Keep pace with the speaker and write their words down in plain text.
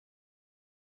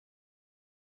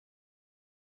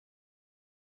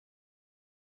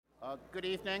Good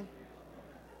evening.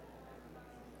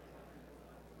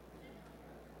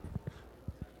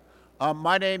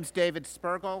 My name's David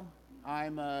Spergel.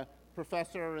 I'm a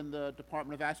professor in the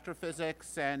Department of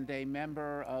Astrophysics and a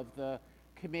member of the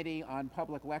Committee on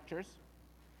Public Lectures.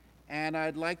 And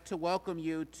I'd like to welcome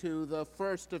you to the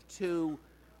first of two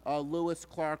Lewis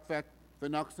Clark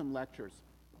Venuxum lectures.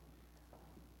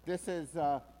 This is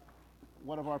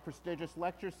one of our prestigious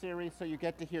lecture series, so you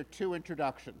get to hear two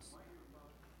introductions.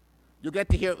 You'll get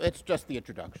to hear, it's just the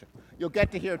introduction. You'll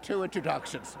get to hear two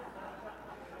introductions.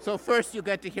 So first you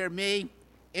get to hear me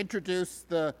introduce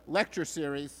the lecture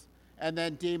series, and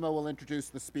then Dima will introduce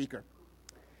the speaker.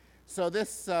 So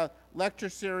this lecture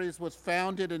series was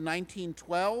founded in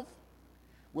 1912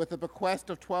 with a bequest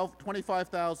of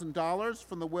 $25,000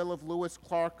 from the will of Lewis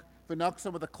Clark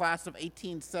Venuxum of the class of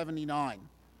 1879.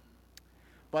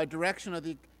 By direction of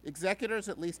the executors,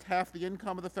 at least half the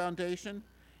income of the foundation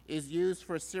is used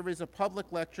for a series of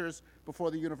public lectures before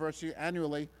the university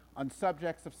annually on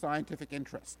subjects of scientific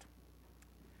interest.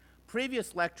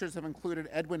 Previous lectures have included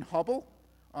Edwin Hubble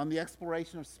on the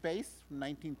exploration of space from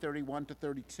 1931 to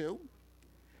 32,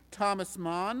 Thomas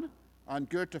Mann on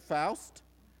Goethe Faust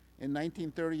in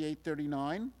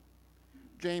 1938-39,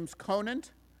 James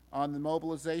Conant on the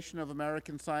mobilization of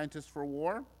American scientists for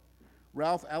war,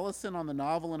 Ralph Ellison on the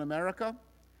novel in America,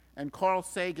 and Carl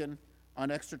Sagan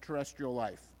on extraterrestrial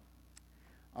life.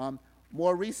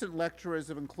 More recent lecturers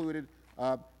have included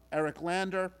Eric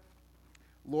Lander,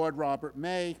 Lord Robert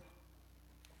May,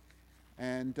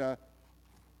 and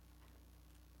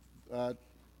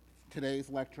today's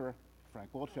lecturer,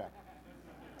 Frank Wilczek.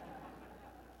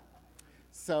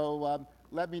 So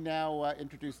let me now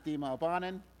introduce Dima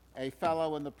Abanen, a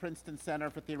fellow in the Princeton Center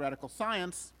for Theoretical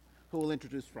Science, who will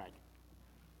introduce Frank.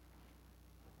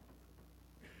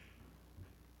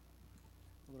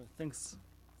 Thanks,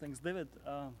 David.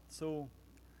 So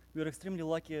we are extremely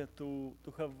lucky to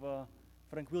have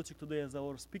Frank Wilczek today as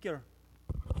our speaker.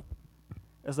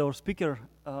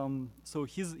 So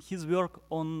his work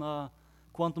on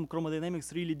quantum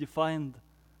chromodynamics really defined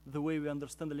the way we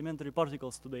understand elementary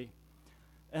particles today.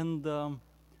 And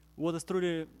what is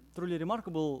truly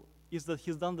remarkable is that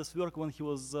he's done this work when he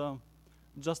was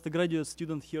just a graduate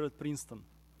student here at Princeton.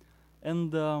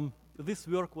 And this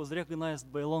work was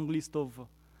recognized by a long list of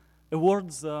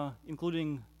awards,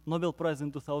 including Nobel Prize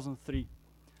in 2003.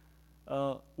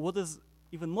 What is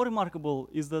even more remarkable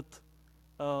is that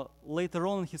later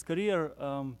on in his career,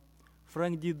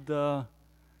 Frank did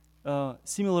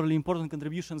similarly important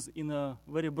contributions in a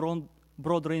very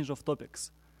broad range of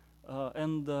topics.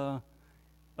 And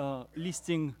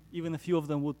listing even a few of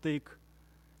them would take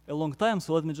a long time,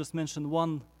 so let me just mention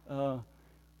one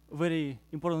very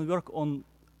important work on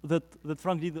that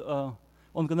Frank did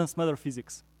on condensed matter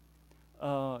physics.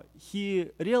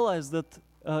 He realized that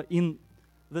in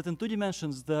 2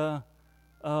 dimensions the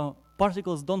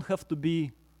particles don't have to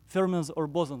be fermions or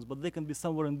bosons, but they can be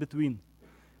somewhere in between.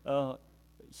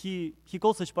 He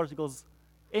called such particles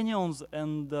anyons,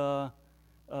 and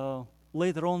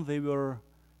later on they were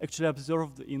actually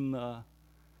observed in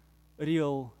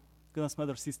real condensed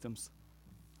matter systems.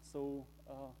 So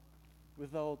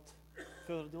without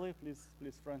further delay, please,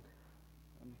 Frank.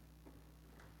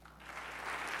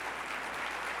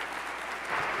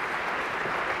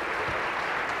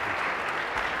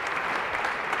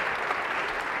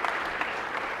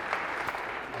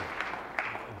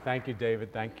 Thank you,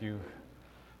 David. Thank you,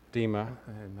 Dima.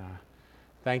 And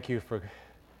thank you for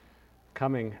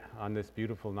coming on this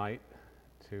beautiful night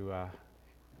to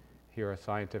hear a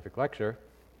scientific lecture.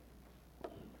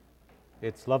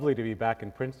 It's lovely to be back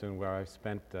in Princeton, where I've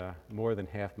spent more than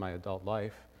half my adult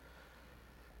life.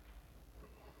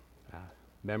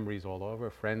 Memories all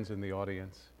over, friends in the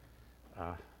audience.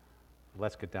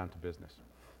 Let's get down to business.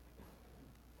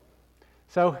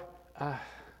 So,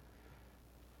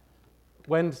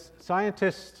 when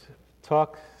scientists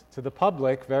talk to the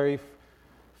public, very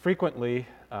frequently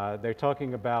they're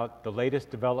talking about the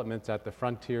latest developments at the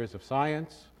frontiers of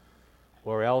science,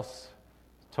 or else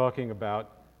talking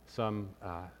about some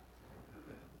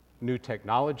new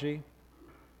technology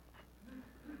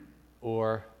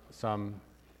or some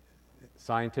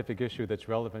scientific issue that's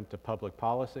relevant to public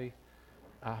policy.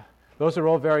 Those are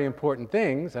all very important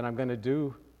things, and I'm going to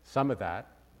do some of that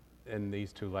in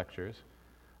these two lectures.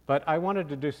 But I wanted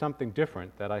to do something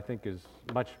different that I think is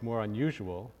much more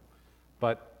unusual,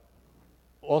 but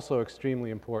also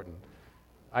extremely important.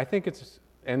 I think it's,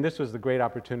 and this was the great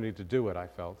opportunity to do it, I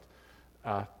felt.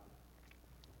 I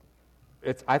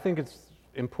think it's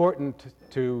important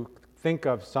to think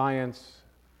of science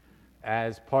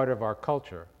as part of our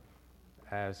culture,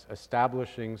 as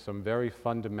establishing some very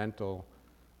fundamental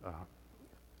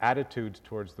attitudes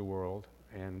towards the world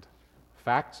and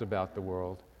facts about the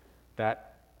world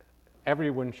that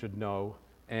everyone should know,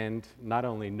 and not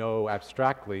only know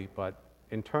abstractly, but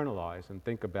internalize and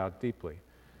think about deeply.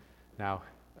 Now,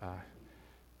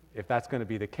 if that's going to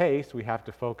be the case, we have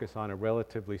to focus on a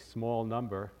relatively small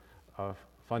number of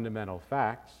fundamental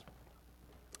facts.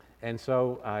 And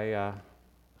so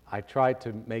I tried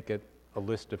to make it a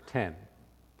list of 10.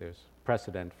 There's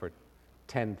precedent for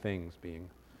 10 things being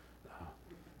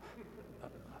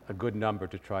a good number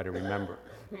to try to remember.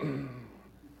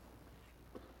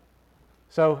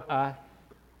 So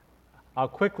I'll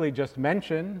quickly just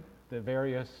mention the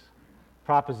various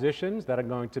propositions that I'm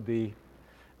going to be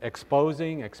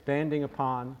exposing, expanding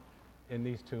upon in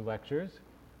these two lectures.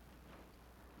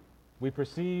 We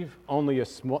perceive only a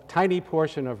tiny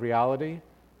portion of reality.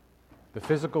 The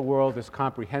physical world is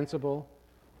comprehensible.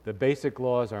 The basic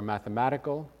laws are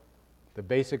mathematical. The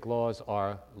basic laws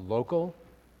are local.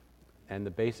 And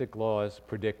the basic laws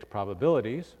predict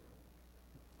probabilities.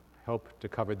 I hope to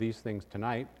cover these things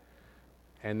tonight.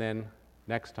 And then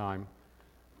next time,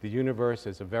 the universe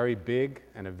is a very big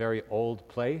and a very old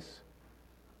place.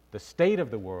 The state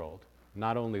of the world,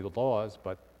 not only the laws,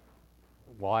 but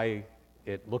why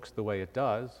it looks the way it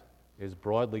does, is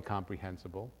broadly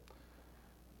comprehensible.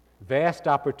 Vast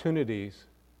opportunities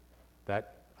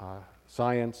that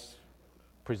science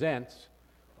presents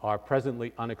are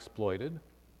presently unexploited.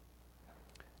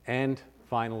 And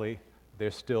finally,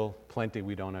 there's still plenty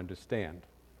we don't understand,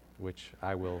 which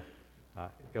I will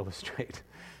illustrate.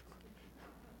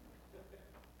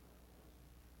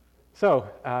 So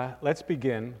let's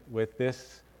begin with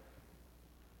this,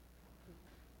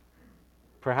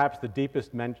 perhaps the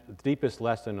deepest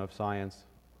lesson of science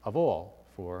of all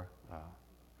for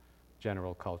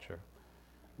general culture.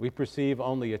 We perceive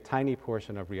only a tiny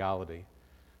portion of reality.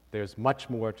 There's much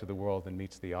more to the world than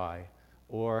meets the eye.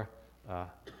 Or,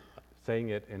 saying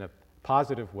it in a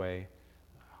positive way,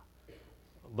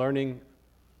 learning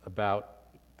about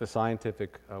the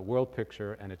scientific world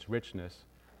picture and its richness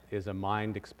is a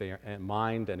mind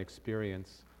and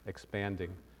experience expanding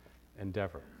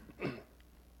endeavor.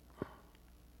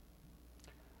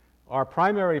 Our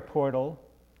primary portal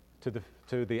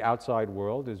to the outside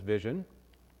world is vision.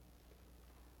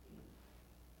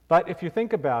 But if you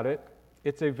think about it,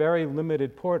 it's a very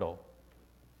limited portal.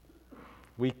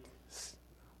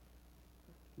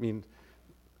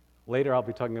 Later I'll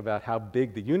be talking about how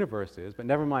big the universe is, but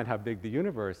never mind how big the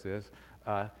universe is,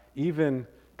 even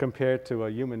compared to a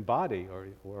human body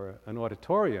or an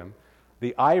auditorium,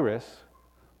 the iris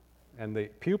and the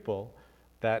pupil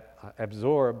that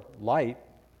absorb light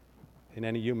in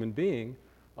any human being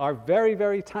are very,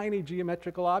 very tiny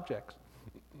geometrical objects.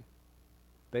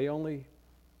 They only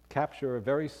capture a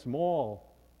very small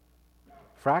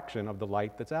fraction of the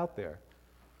light that's out there.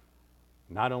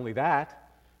 Not only that,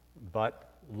 but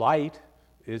light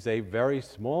is a very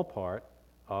small part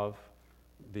of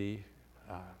the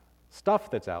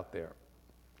stuff that's out there,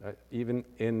 even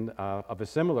of a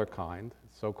similar kind,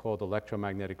 so-called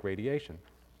electromagnetic radiation.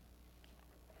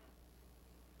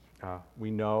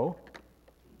 We know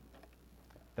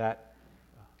that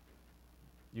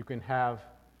you can have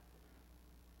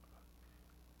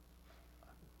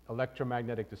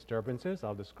electromagnetic disturbances.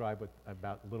 I'll describe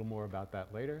a little more about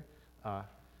that later,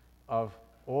 of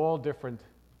all different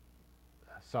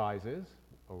sizes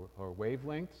or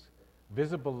wavelengths.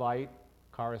 Visible light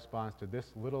corresponds to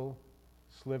this little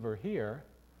sliver here.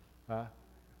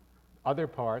 Other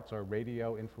parts are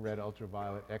radio, infrared,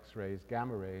 ultraviolet, X-rays,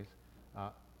 gamma rays,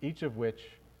 each of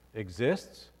which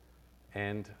exists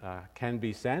and can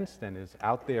be sensed and is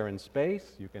out there in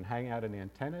space. You can hang out an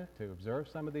antenna to observe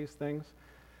some of these things,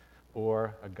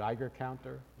 or a Geiger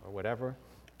counter, or whatever.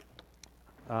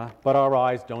 But our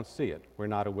eyes don't see it. We're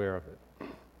not aware of it.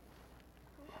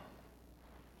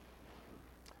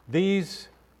 These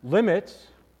limits,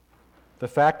 the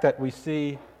fact that we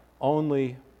see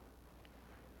only...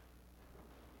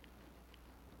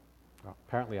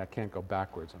 apparently I can't go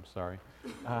backwards, I'm sorry.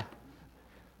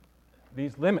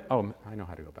 These limits... Oh, I know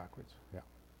how to go backwards, yeah.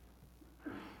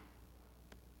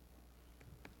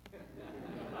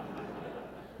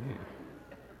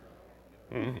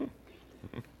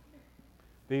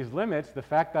 These limits, the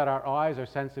fact that our eyes are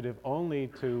sensitive only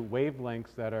to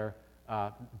wavelengths that are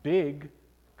big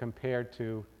compared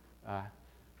to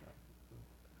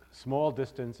small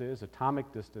distances,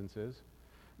 atomic distances,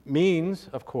 means,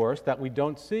 of course, that we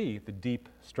don't see the deep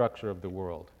structure of the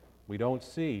world. We don't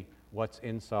see what's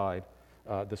inside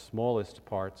the smallest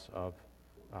parts of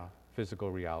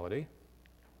physical reality.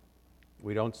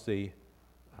 We don't see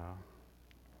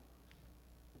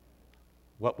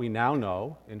what we now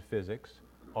know in physics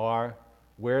are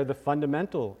where the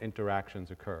fundamental interactions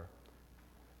occur.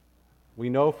 We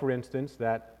know, for instance,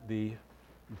 that the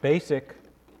basic,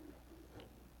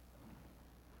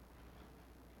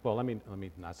 well, let me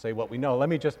not say what we know. Let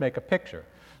me just make a picture.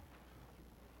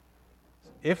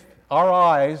 If our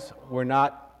eyes were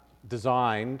not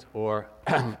designed or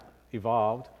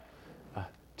evolved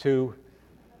to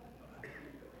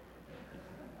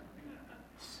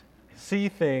see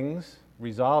things,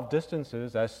 resolve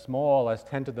distances as small as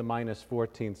 10 to the minus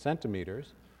 14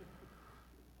 centimeters,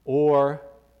 or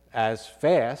as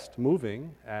fast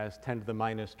moving as 10 to the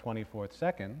minus 24th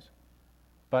seconds,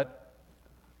 but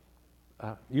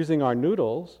using our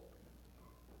noodles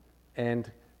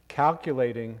and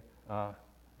calculating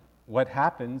what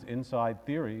happens inside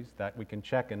theories that we can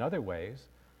check in other ways,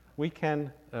 we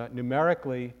can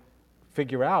numerically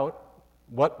figure out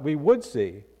what we would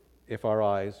see if our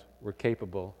eyes were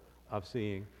capable of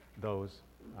seeing those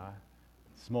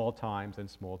small times and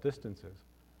small distances.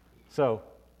 So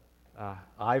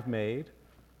I've made,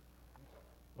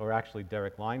 or actually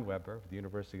Derek Lineweber of the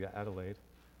University of Adelaide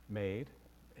made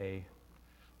a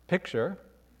picture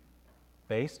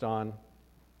based on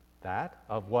that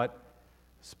of what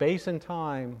space and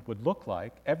time would look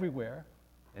like everywhere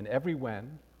and every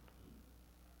when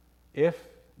if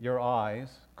your eyes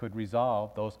could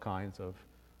resolve those kinds of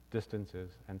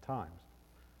distances and times.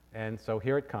 And so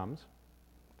here it comes,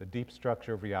 the deep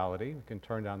structure of reality. We can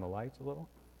turn down the lights a little.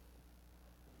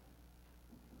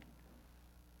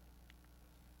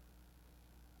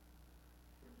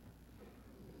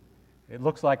 It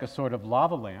looks like a sort of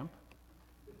lava lamp.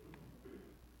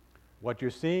 What you're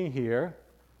seeing here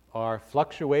are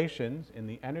fluctuations in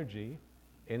the energy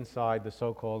inside the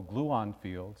so-called gluon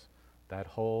fields that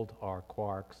hold our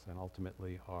quarks and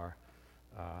ultimately our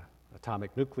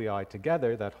atomic nuclei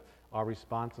together, that are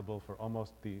responsible for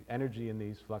almost the energy in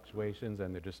these fluctuations,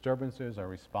 and the disturbances are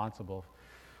responsible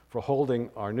for holding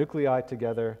our nuclei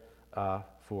together,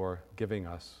 for giving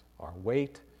us our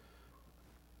weight,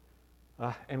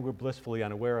 and we're blissfully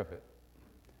unaware of it.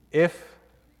 If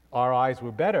our eyes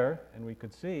were better and we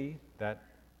could see that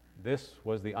this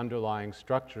was the underlying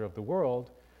structure of the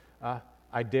world,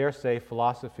 I dare say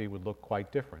philosophy would look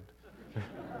quite different.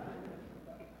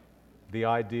 The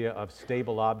idea of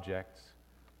stable objects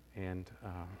and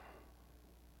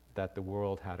that the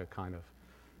world had a kind of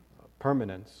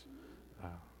permanence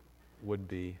would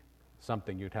be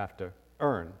something you'd have to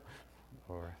earn,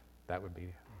 or that would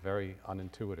be very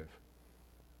unintuitive.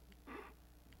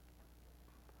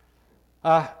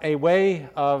 A way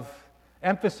of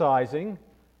emphasizing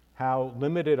how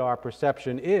limited our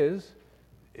perception is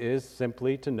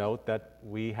simply to note that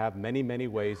we have many, many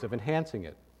ways of enhancing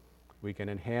it. We can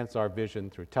enhance our vision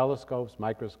through telescopes,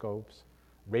 microscopes,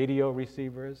 radio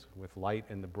receivers with light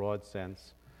in the broad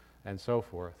sense, and so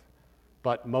forth.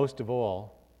 But most of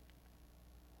all,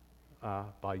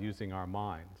 by using our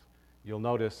minds. You'll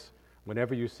notice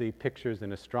whenever you see pictures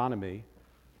in astronomy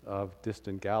of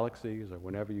distant galaxies, or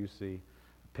whenever you see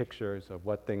pictures of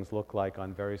what things look like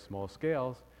on very small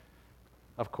scales,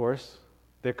 of course,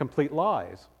 they're complete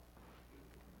lies.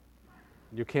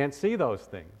 You can't see those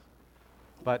things.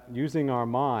 But using our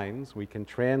minds, we can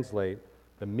translate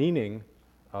the meaning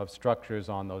of structures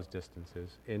on those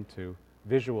distances into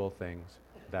visual things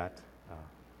that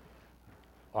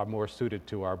are more suited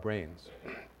to our brains.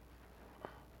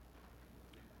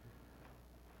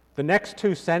 The next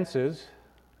two senses,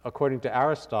 according to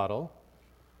Aristotle,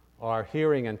 are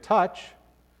hearing and touch.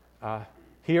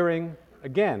 Hearing,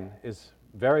 again, is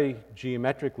very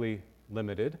geometrically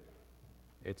limited.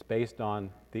 It's based on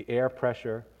the air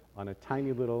pressure on a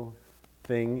tiny little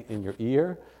thing in your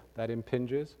ear that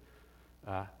impinges.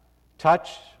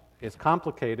 Touch is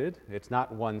complicated. It's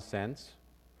not one sense,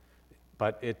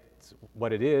 but it's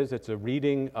a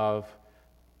reading of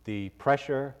the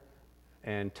pressure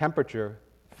and temperature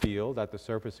field at the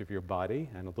surface of your body,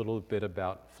 and a little bit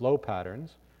about flow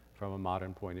patterns from a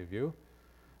modern point of view.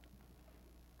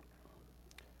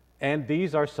 And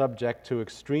these are subject to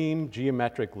extreme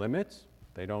geometric limits.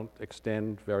 They don't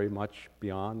extend very much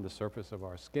beyond the surface of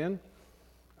our skin.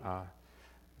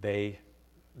 They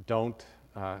don't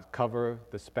cover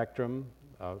the spectrum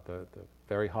of the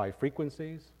very high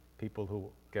frequencies. People who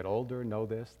get older know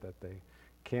this, that they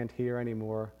can't hear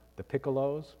anymore the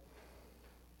piccolos.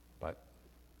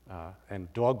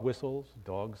 And dog whistles,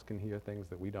 dogs can hear things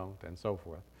that we don't, and so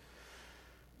forth.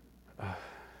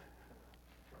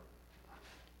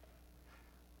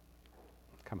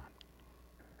 Come on.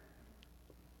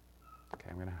 Okay,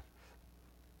 I'm going to...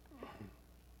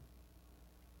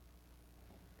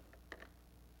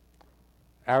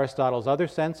 Aristotle's other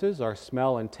senses are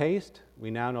smell and taste.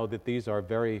 We now know that these are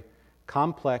very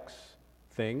complex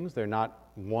things. They're not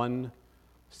one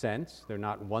sense. They're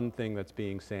not one thing that's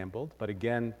being sampled. But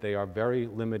again, they are very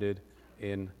limited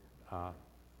in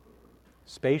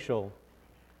spatial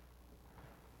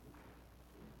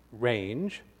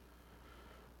range.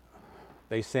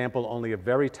 They sample only a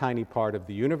very tiny part of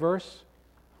the universe.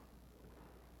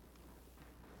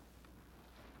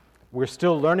 We're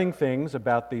still learning things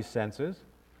about these senses,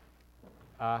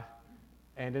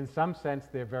 and in some sense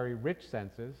they're very rich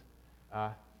senses,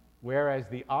 whereas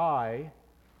the eye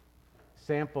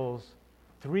samples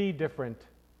 3 different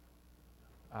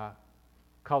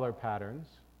color patterns.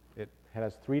 It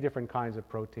has 3 different kinds of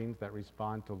proteins that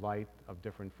respond to light of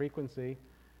different frequency,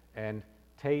 and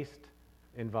taste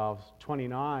involves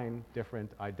 29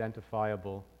 different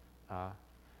identifiable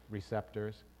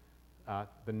receptors.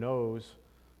 The nose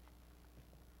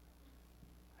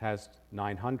has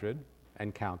 900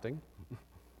 and counting,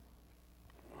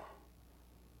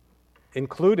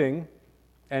 including,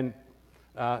 and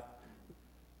a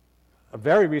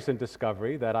very recent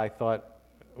discovery that I thought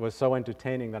was so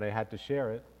entertaining that I had to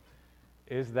share it,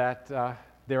 is that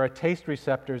there are taste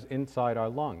receptors inside our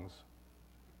lungs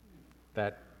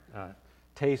that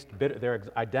taste bitter. They're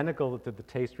identical to the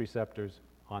taste receptors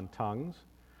on tongues.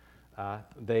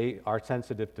 They are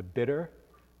sensitive to bitter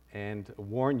and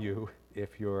warn you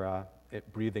if you're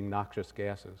breathing noxious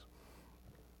gases.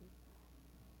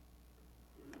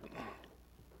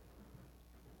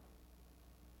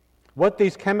 What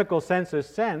these chemical senses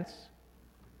sense,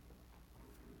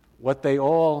 what they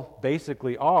all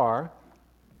basically are,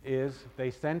 is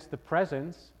they sense the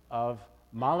presence of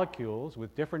molecules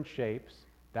with different shapes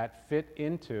that fit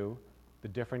into the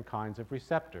different kinds of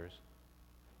receptors.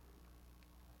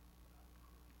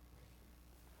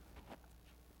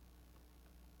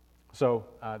 So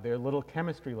they're little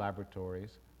chemistry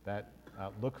laboratories that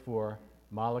look for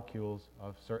molecules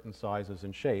of certain sizes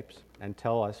and shapes and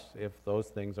tell us if those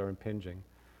things are impinging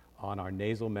on our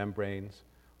nasal membranes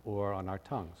or on our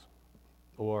tongues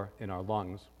or in our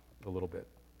lungs a little bit.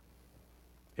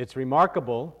 It's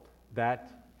remarkable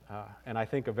that, and I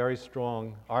think a very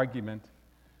strong argument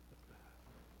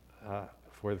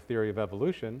for the theory of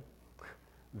evolution,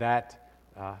 that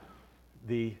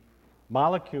the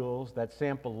molecules that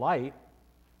sample light,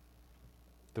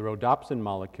 the rhodopsin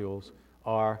molecules,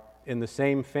 are in the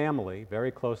same family,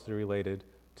 very closely related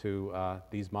to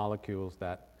these molecules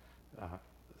that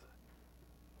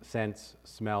sense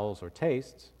smells or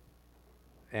tastes.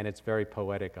 And it's very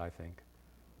poetic, I think,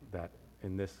 that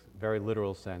in this very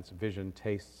literal sense, vision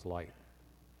tastes light.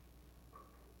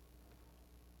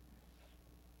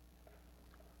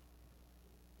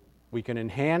 We can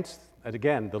enhance, and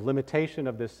again, the limitation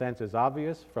of this sense is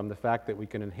obvious from the fact that we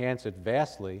can enhance it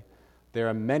vastly. There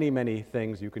are many, many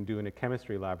things you can do in a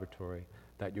chemistry laboratory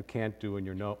that you can't do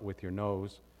with your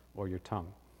nose or your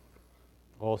tongue.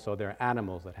 Also, there are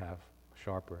animals that have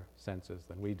sharper senses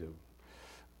than we do,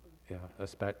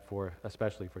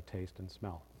 especially for taste and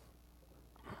smell.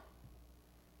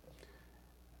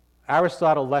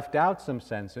 Aristotle left out some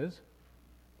senses.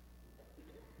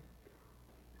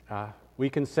 We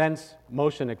can sense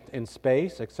motion in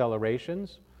space,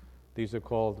 accelerations. These are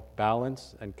called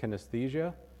balance and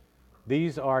kinesthesia.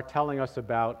 These are telling us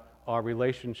about our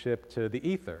relationship to the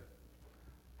ether,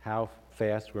 how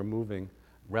fast we're moving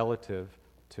relative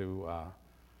to,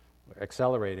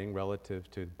 accelerating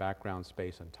relative to background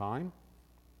space and time.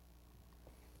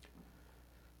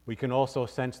 We can also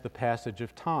sense the passage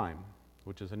of time,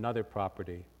 which is another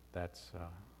property that's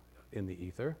in the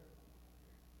ether.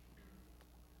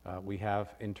 We have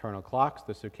internal clocks,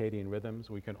 the circadian rhythms.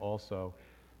 We can also,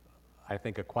 I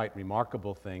think a quite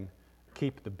remarkable thing,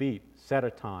 keep the beat, set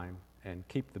a time, and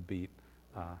keep the beat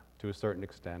to a certain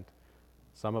extent,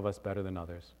 some of us better than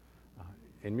others,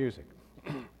 in music.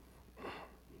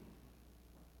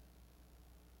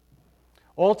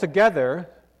 Altogether,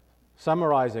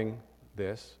 summarizing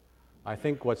this, I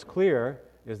think what's clear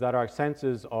is that our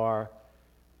senses are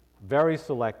very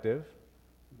selective,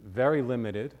 very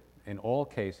limited in all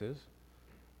cases.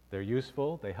 They're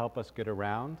useful, they help us get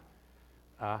around,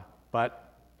 but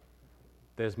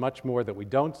there's much more that we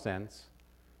don't sense.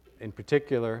 In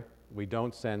particular, we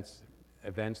don't sense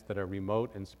events that are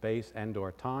remote in space and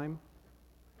or time,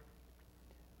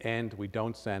 and we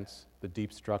don't sense the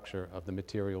deep structure of the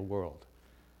material world.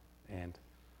 And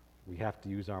we have to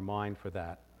use our mind for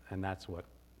that, and that's what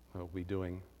we'll be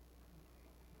doing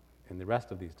in the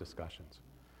rest of these discussions.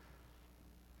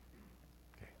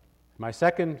 Okay. My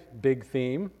second big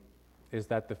theme is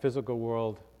that the physical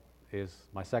world is,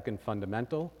 my second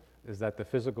fundamental, is that the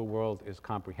physical world is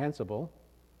comprehensible.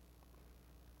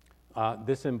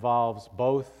 This involves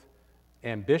both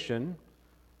ambition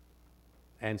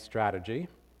and strategy.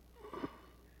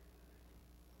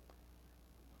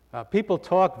 People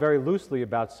talk very loosely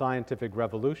about scientific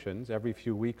revolutions. Every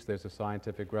few weeks there's a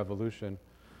scientific revolution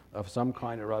of some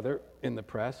kind or other in the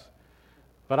press.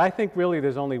 But I think really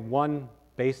there's only one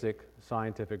basic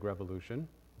scientific revolution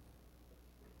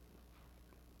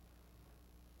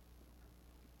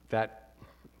that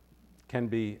can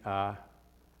be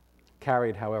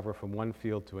carried, however, from one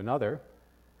field to another.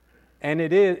 And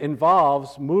it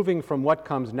involves moving from what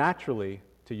comes naturally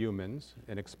to humans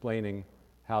in explaining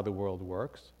how the world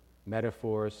works,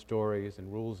 metaphors, stories,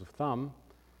 and rules of thumb,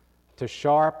 to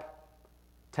sharp,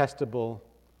 testable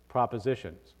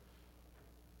propositions.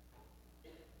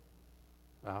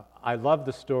 I love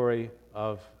the story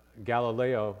of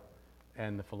Galileo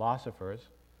and the philosophers.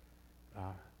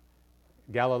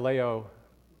 Galileo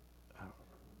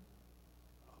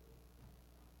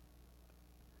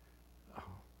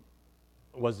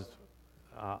was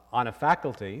on a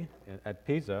faculty at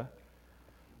Pisa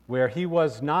where he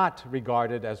was not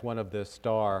regarded as one of the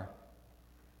star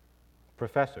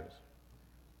professors.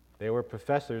 There were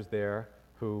professors there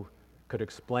who could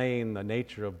explain the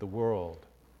nature of the world,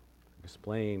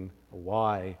 explain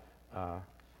why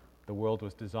the world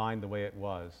was designed the way it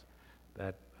was,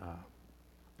 that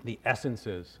the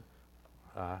essences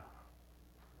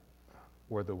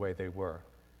were the way they were.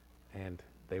 And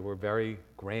they were very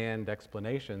grand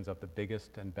explanations of the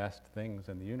biggest and best things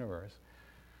in the universe.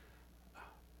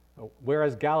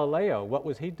 Whereas Galileo, what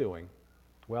was he doing?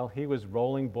 Well, he was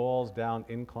rolling balls down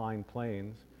inclined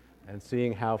planes and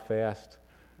seeing how fast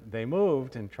they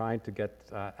moved and trying to get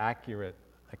accurate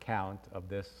account of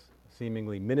this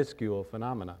seemingly minuscule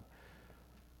phenomenon.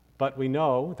 But we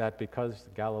know that because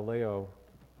Galileo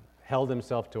held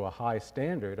himself to a high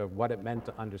standard of what it meant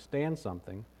to understand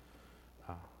something,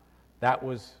 that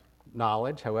was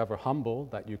knowledge, however humble,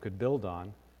 that you could build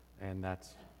on, and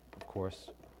that's, of course,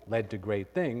 led to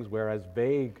great things, whereas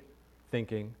vague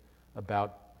thinking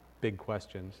about big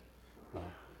questions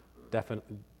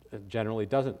generally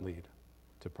doesn't lead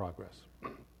to progress.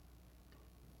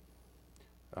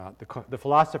 The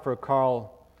philosopher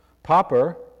Karl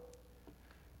Popper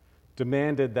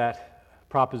demanded that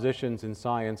propositions in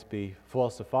science be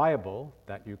falsifiable,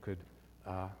 that you could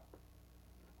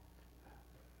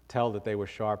tell that they were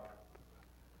sharp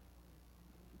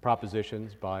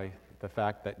propositions by the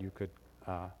fact that you could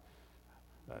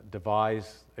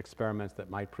devise experiments that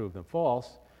might prove them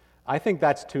false. I think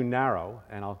that's too narrow,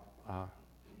 and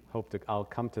I'll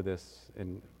come to this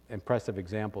in impressive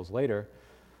examples later.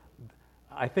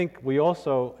 I think we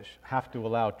also have to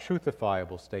allow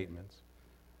truthifiable statements,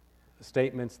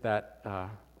 statements that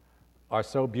are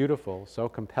so beautiful, so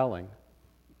compelling,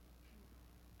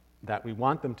 that we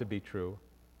want them to be true,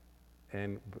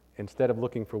 and instead of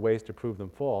looking for ways to prove them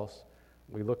false,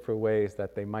 we look for ways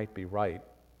that they might be right,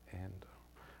 and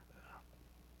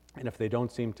if they don't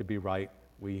seem to be right,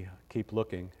 we keep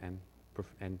looking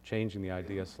and changing the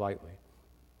idea slightly.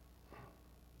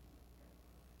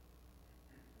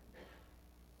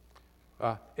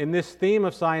 In this theme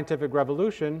of scientific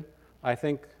revolution, I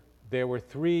think there were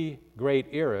three great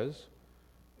eras.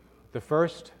 The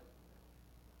first,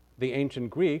 the ancient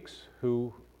Greeks,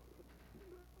 who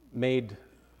made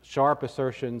sharp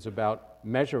assertions about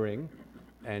measuring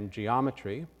and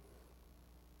geometry.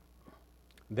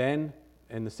 Then,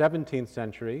 in the 17th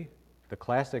century, the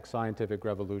classic scientific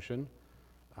revolution,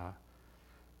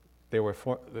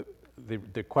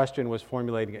 the question was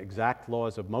formulating exact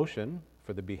laws of motion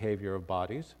for the behavior of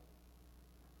bodies.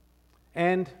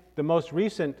 And the most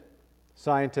recent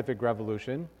scientific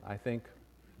revolution, I think,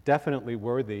 definitely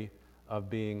worthy of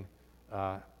being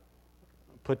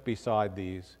put beside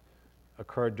these,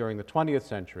 occurred during the 20th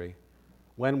century,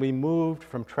 when we moved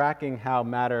from tracking how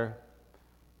matter,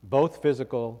 both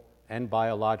physical and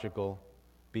biological,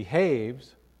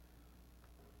 behaves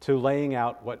to laying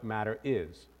out what matter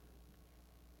is.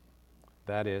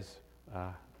 That is,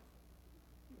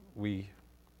 we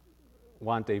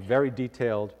want a very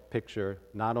detailed picture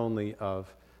not only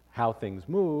of how things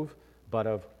move, but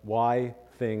of why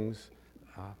things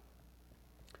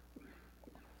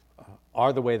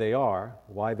are the way they are,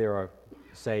 why there are,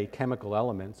 say, chemical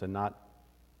elements and not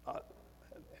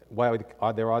why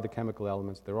there are the chemical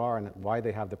elements there are, and why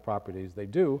they have the properties they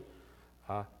do,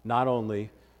 not only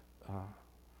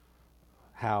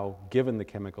how, given the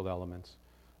chemical elements,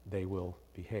 they will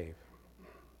behave.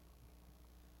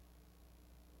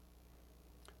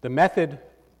 The method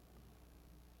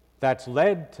that's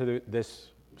led to this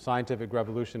scientific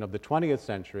revolution of the 20th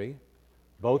century,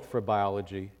 both for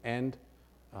biology and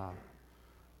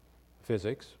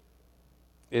physics,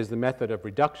 is the method of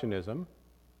reductionism,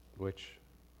 which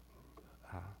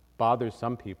bothers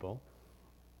some people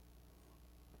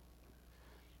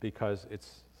because it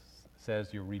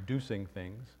says you're reducing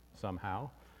things somehow.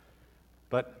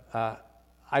 But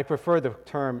I prefer the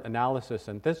term analysis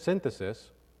and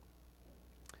synthesis.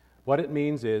 What it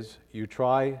means is you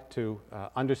try to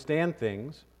understand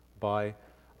things by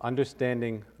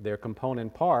understanding their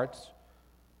component parts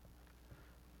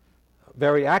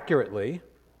very accurately.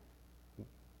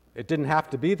 It didn't have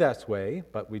to be this way,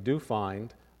 but we do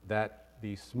find that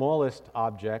the smallest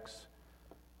objects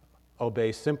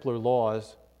obey simpler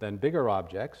laws than bigger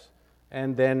objects,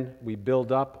 and then we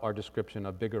build up our description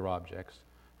of bigger objects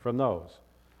from those.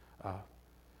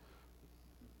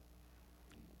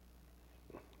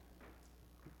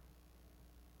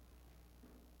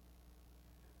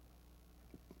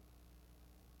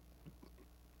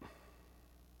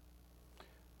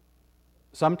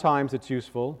 Sometimes it's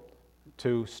useful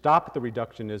to stop the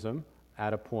reductionism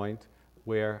at a point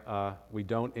where we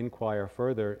don't inquire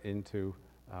further into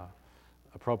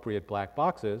appropriate black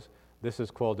boxes. This is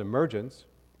called emergence.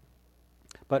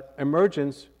 But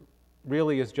emergence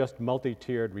really is just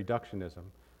multi-tiered reductionism.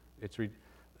 It's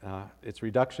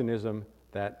reductionism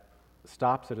that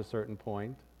stops at a certain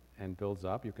point and builds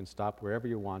up. You can stop wherever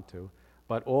you want to,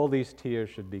 but all these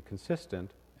tiers should be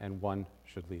consistent, and one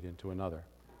should lead into another.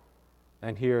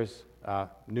 And here's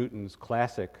Newton's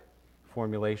classic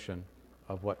formulation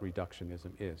of what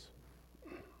reductionism is.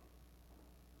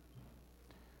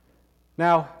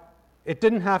 Now, it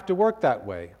didn't have to work that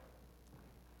way.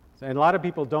 And a lot of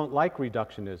people don't like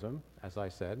reductionism, as I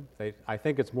said. I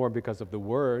think it's more because of the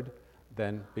word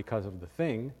than because of the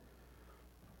thing.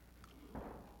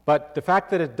 But the fact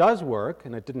that it does work,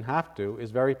 and it didn't have to, is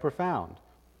very profound.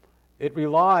 It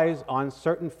relies on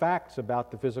certain facts about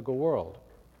the physical world.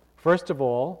 First of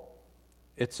all,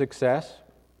 its success,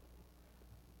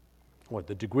 or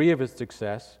the degree of its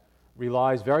success,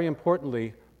 relies very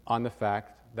importantly on the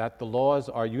fact that the laws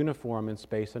are uniform in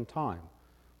space and time.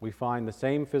 We find the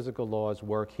same physical laws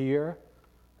work here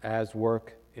as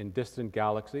work in distant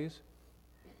galaxies.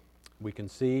 We can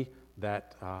see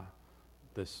that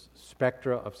the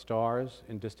spectra of stars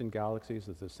in distant galaxies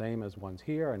is the same as ones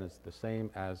here, and it's the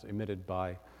same as emitted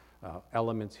by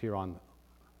elements here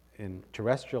in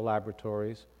terrestrial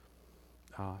laboratories.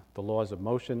 The laws of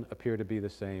motion appear to be the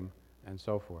same, and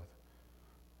so forth.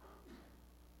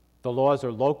 The laws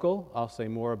are local. I'll say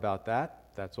more about that.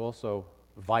 That's also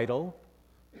vital,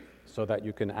 so that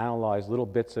you can analyze little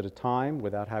bits at a time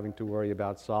without having to worry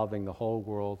about solving the whole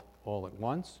world all at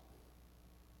once.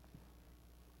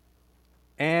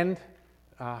 And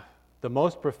the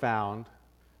most profound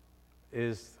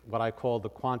is what I call the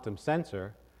quantum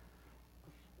sensor,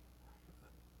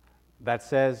 that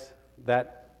says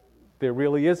that there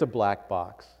really is a black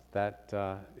box, that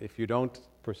if you don't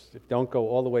go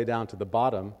all the way down to the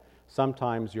bottom,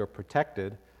 sometimes you're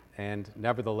protected, and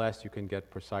nevertheless you can get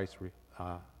precisely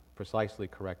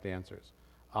correct answers.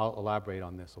 I'll elaborate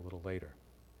on this a little later.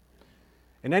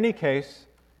 In any case,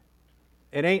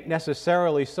 it ain't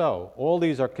necessarily so. All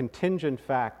these are contingent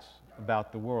facts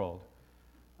about the world.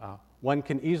 One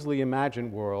can easily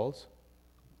imagine worlds,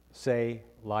 say,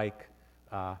 like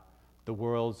the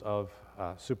worlds of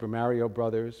Super Mario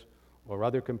Brothers or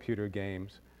other computer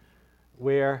games,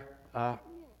 where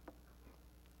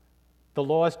the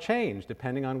laws change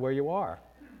depending on where you are.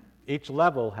 Each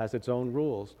level has its own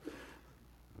rules,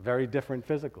 very different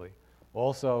physically.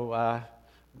 Also,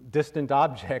 distant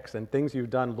objects and things you've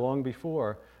done long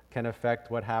before can affect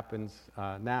what happens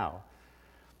now.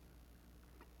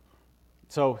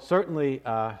 So certainly,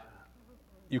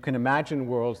 you can imagine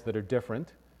worlds that are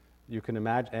different. You can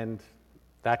imagine, and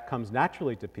that comes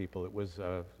naturally to people. It was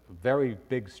a very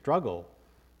big struggle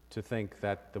to think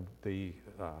that the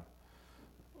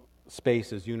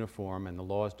space is uniform and the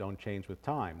laws don't change with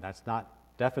time. That's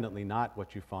definitely not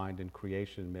what you find in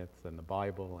creation myths and the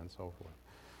Bible and so forth.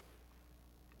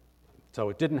 So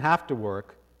it didn't have to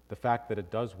work. The fact that it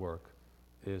does work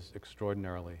is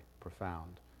extraordinarily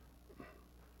profound.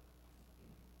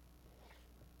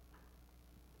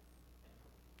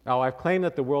 Now, I've claimed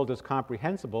that the world is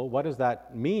comprehensible. What does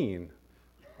that mean?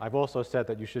 I've also said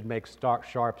that you should make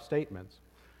sharp statements.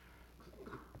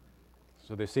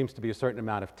 So there seems to be a certain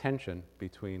amount of tension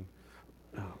between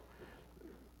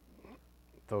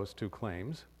those two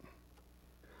claims.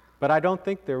 But I don't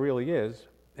think there really is.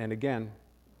 And again,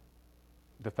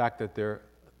 the fact that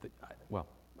well,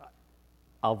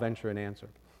 I'll venture an answer.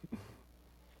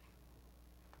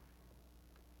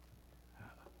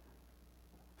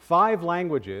 5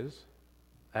 languages,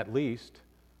 at least,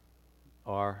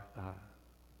 are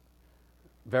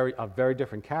of very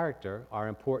different character are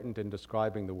important in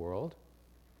describing the world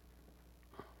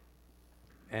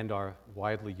and are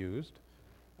widely used.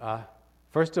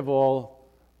 First of all,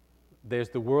 there's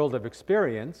the world of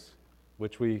experience,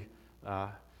 which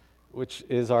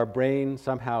is our brain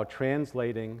somehow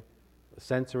translating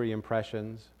sensory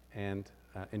impressions and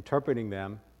interpreting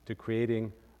them to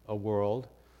creating a world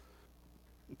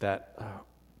that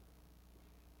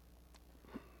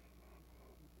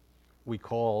we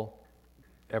call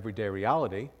everyday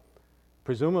reality.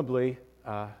 Presumably,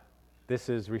 this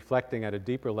is reflecting at a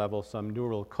deeper level some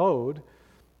neural code,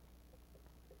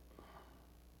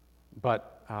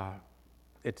 but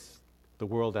it's the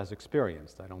world as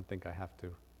experienced. I don't think I have to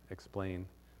explain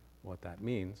what that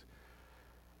means.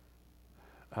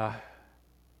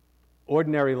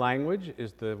 Ordinary language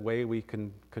is the way we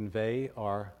can convey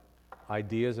our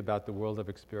ideas about the world of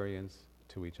experience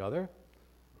to each other.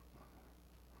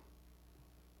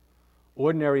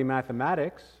 Ordinary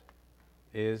mathematics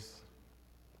is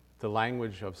the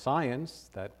language of science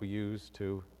that we use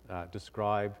to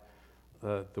describe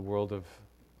the world of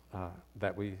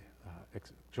that we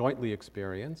jointly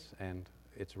experience and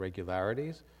its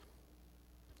regularities.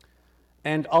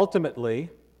 And ultimately,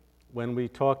 when we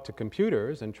talk to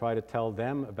computers and try to tell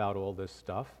them about all this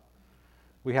stuff,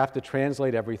 we have to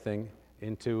translate everything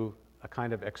into a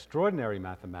kind of extraordinary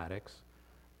mathematics,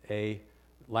 a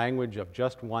language of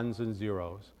just ones and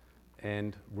zeros,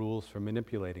 and rules for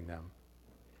manipulating them.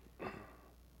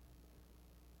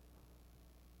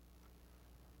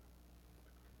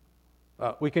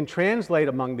 We can translate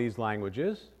among these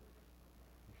languages.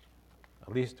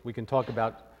 At least we can talk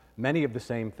about many of the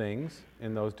same things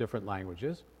in those different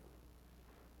languages.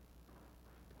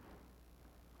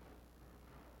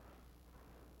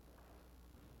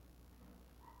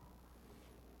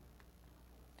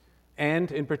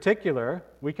 And in particular,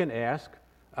 we can ask,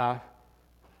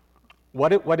 what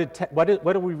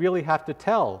do we really have to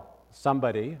tell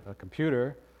somebody, a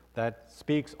computer, that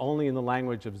speaks only in the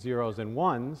language of zeros and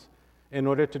ones in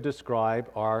order to describe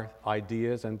our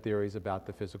ideas and theories about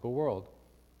the physical world?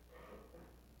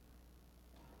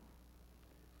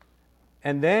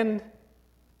 And then,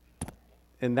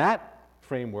 in that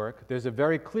framework, there's a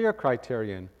very clear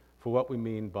criterion for what we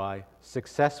mean by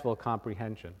successful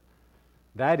comprehension.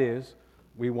 That is,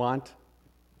 we want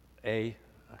a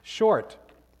short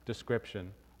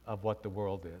description of what the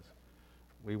world is.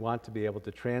 We want to be able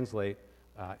to translate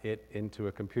it into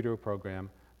a computer program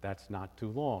that's not too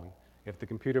long. If the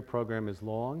computer program is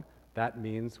long, that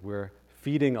means we're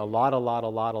feeding a lot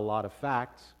of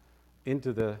facts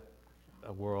into the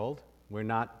world. We're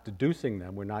not deducing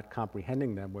them, we're not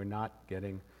comprehending them, we're not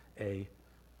getting a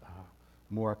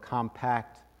more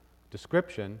compact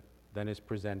description than is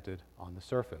presented on the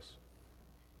surface.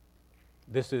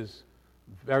 This is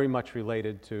very much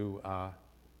related to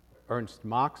Ernst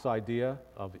Mach's idea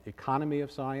of economy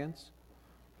of science,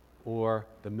 or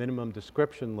the minimum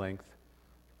description length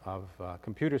of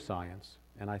computer science,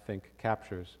 and I think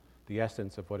captures the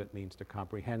essence of what it means to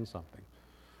comprehend something.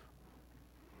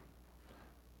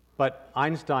 But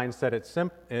Einstein said it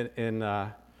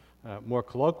more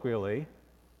colloquially,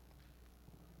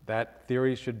 that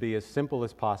theories should be as simple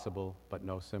as possible, but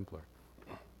no simpler.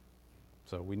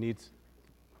 So we need,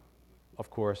 of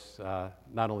course,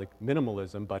 not only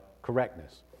minimalism, but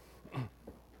correctness.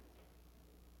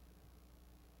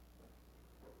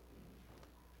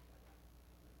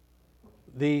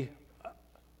 The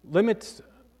limits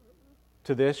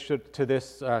to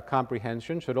this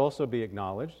comprehension should also be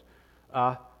acknowledged.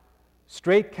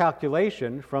 Straight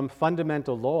calculation from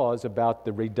fundamental laws about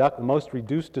the most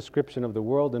reduced description of the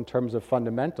world in terms of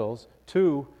fundamentals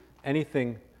to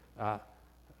anything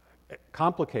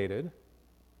complicated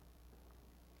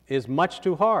is much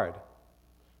too hard.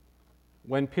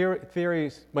 When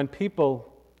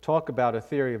people talk about a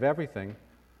theory of everything,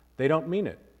 they don't mean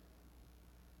it.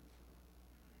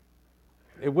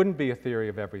 It wouldn't be a theory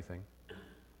of everything.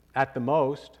 At the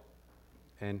most,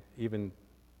 and even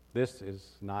this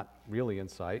is not really in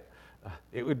sight,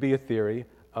 it would be a theory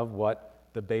of what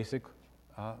the basic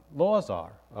laws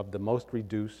are, of the most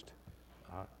reduced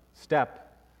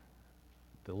step,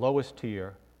 the lowest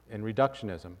tier in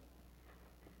reductionism.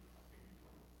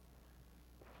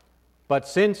 But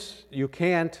since you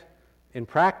can't, in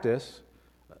practice,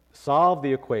 solve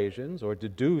the equations or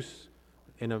deduce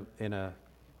in a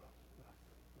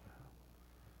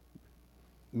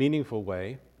meaningful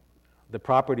way the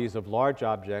properties of large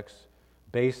objects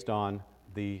based on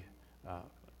the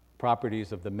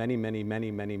properties of the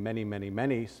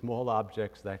many small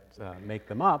objects that make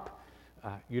them up,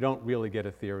 you don't really get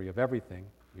a theory of everything.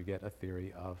 You get a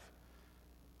theory of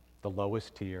the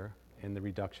lowest tier in the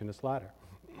reductionist ladder.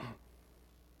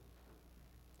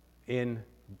 In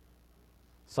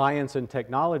science and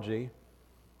technology,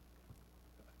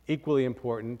 equally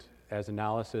important as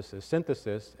analysis is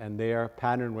synthesis, and there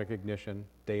pattern recognition,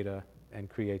 data, and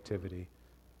creativity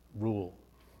rule.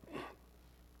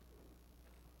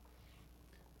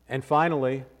 And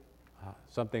finally,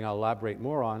 something I'll elaborate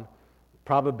more on,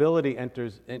 probability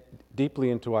enters deeply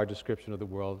into our description of the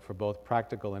world for both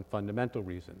practical and fundamental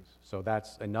reasons. So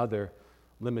that's another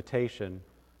limitation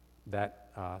that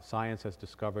science has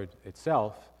discovered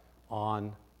itself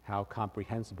on how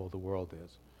comprehensible the world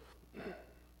is.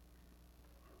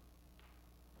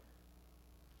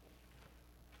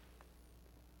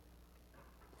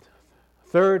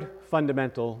 Third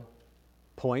fundamental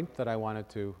point that I wanted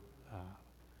to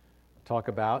talk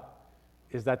about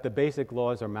is that the basic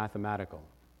laws are mathematical.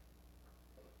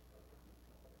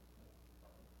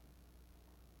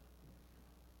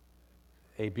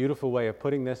 A beautiful way of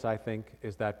putting this, I think,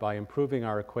 is that by improving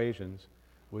our equations,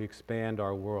 we expand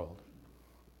our world.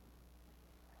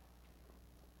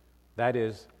 That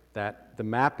is, that the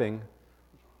mapping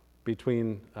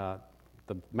between the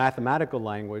mathematical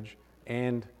language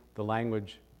and the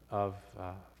language of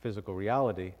physical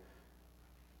reality,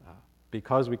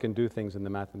 because we can do things in the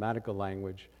mathematical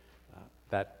language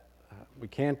that we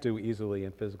can't do easily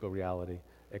in physical reality,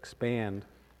 expand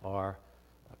our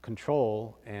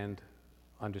control and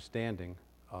understanding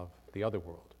of the other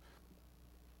world.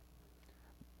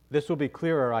 This will be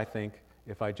clearer, I think,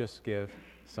 if I just give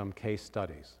some case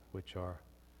studies, which are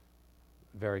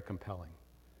very compelling.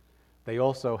 They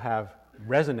also have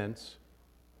resonance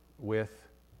with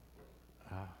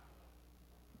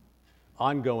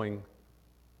ongoing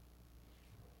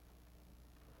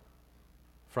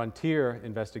frontier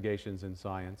investigations in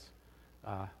science.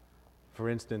 For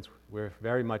instance, we're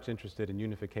very much interested in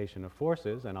unification of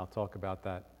forces, and I'll talk about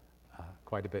that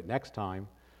quite a bit next time.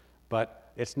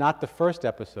 But it's not the first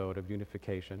episode of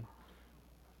unification,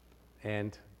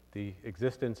 and the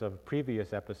existence of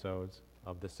previous episodes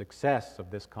of the success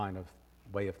of this kind of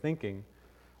way of thinking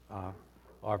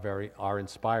are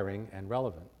inspiring and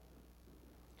relevant.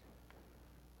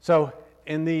 So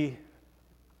in the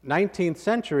 19th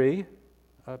century,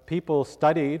 people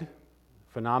studied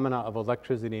phenomena of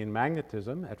electricity and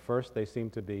magnetism. At first, they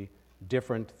seemed to be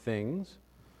different things.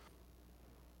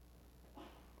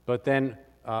 But then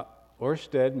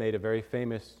Ørsted made a very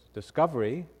famous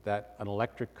discovery that an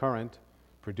electric current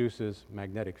produces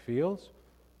magnetic fields,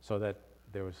 so that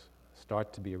there was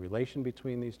start to be a relation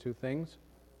between these two things.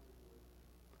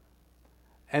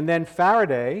 And then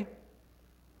Faraday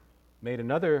made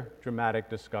another dramatic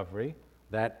discovery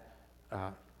that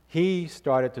he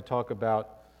started to talk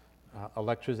about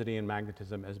electricity and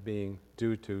magnetism as being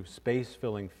due to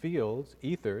space-filling fields,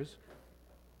 ethers,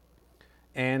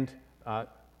 and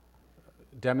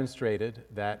demonstrated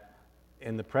that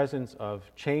in the presence of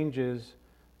changes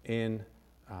in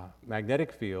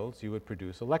magnetic fields, you would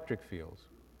produce electric fields.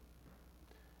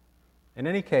 In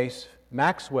any case,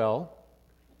 Maxwell,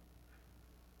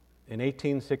 in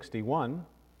 1861,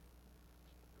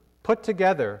 put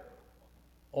together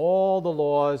all the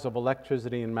laws of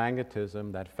electricity and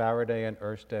magnetism that Faraday and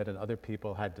Ørsted and other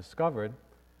people had discovered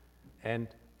and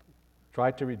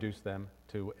tried to reduce them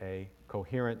to a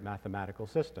coherent mathematical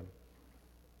system.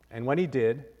 And when he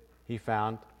did, he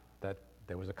found that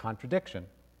there was a contradiction.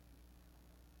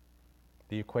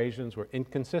 The equations were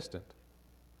inconsistent.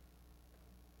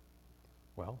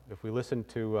 Well, if we listen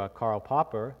to Karl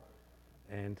Popper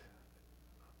and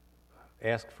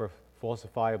ask for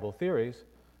falsifiable theories,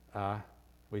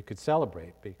 we could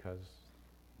celebrate, because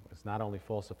it's not only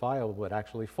falsifiable, but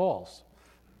actually false,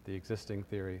 the existing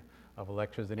theory of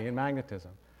electricity and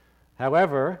magnetism.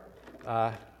 However,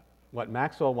 what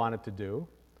Maxwell wanted to do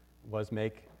was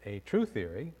make a true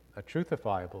theory, a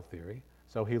truthifiable theory,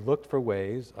 so he looked for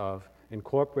ways of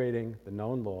incorporating the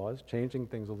known laws, changing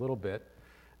things a little bit,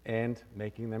 and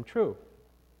making them true.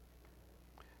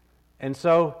 And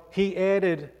so he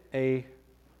added a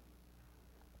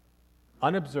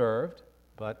unobserved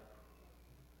but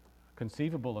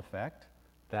conceivable effect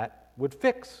that would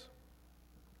fix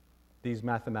these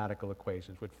mathematical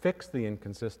equations, would fix the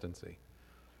inconsistency.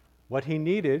 What he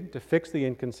needed to fix the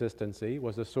inconsistency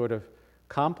was a sort of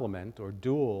complement or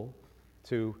dual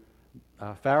to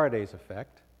Faraday's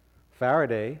effect.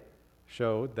 Faraday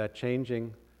showed that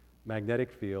changing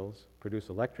magnetic fields produce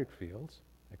electric fields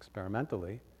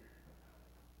experimentally.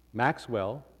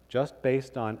 Maxwell, just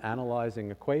based on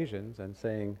analyzing equations and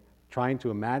trying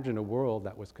to imagine a world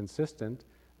that was consistent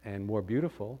and more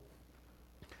beautiful,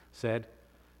 said,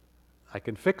 I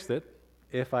can fix it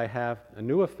if I have a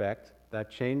new effect that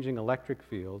changing electric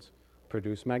fields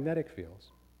produce magnetic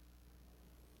fields.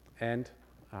 And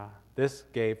this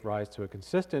gave rise to a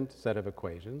consistent set of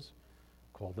equations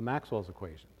called the Maxwell's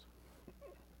equations.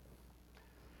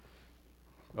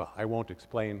 Well, I won't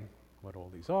explain what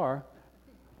all these are,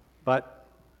 but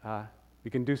we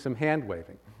can do some hand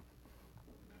waving.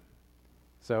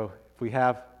 So if we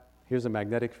have, here's a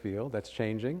magnetic field that's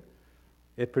changing.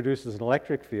 It produces an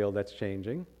electric field that's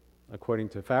changing, according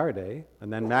to Faraday.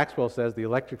 And then Maxwell says the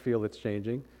electric field that's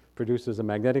changing produces a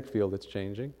magnetic field that's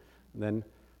changing. And then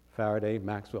Faraday,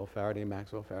 Maxwell, Faraday,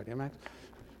 Maxwell, Faraday, Maxwell.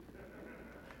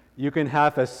 You can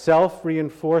have a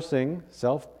self-reinforcing,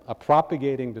 a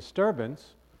propagating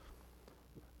disturbance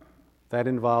that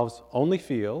involves only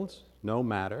fields, no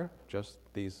matter, just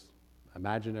these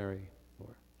imaginary or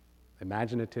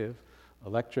imaginative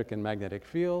electric and magnetic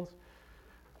fields.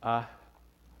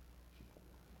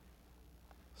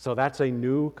 So that's a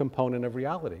new component of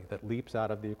reality that leaps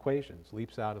out of the equations,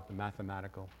 leaps out of the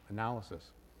mathematical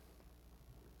analysis.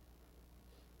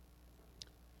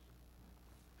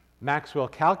 Maxwell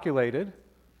calculated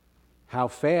how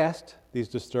fast these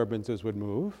disturbances would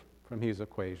move from his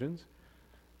equations,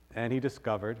 and he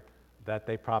discovered that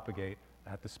they propagate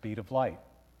at the speed of light.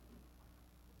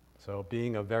 So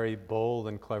being a very bold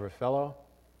and clever fellow,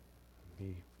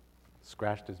 he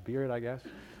scratched his beard, I guess,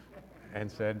 and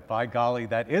said, by golly,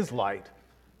 that is light.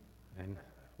 And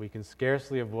we can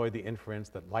scarcely avoid the inference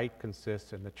that light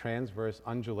consists in the transverse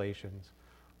undulations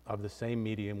of the same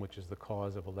medium which is the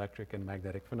cause of electric and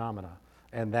magnetic phenomena.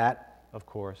 And that, of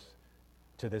course,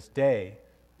 to this day,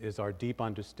 is our deep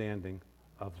understanding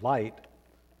of light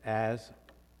as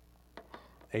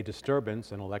a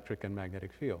disturbance in electric and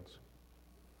magnetic fields.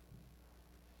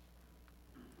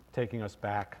 Taking us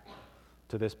back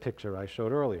to this picture I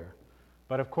showed earlier.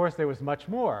 But of course, there was much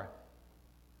more.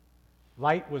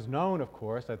 Light was known, of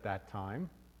course, at that time,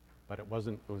 but it was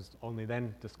only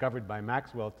then discovered by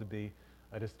Maxwell to be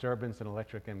a disturbance in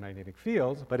electric and magnetic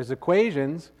fields. But his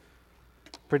equations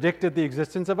predicted the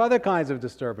existence of other kinds of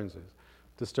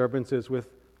disturbances with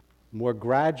more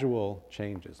gradual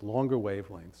changes, longer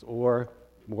wavelengths, or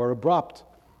more abrupt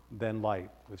than light,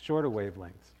 with shorter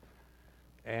wavelengths.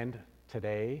 And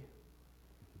today,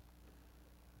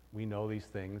 we know these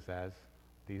things as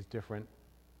these different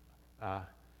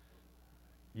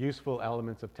useful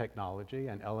elements of technology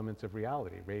and elements of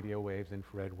reality, radio waves,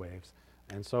 infrared waves,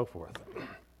 and so forth,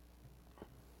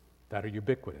 that are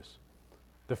ubiquitous.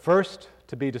 The first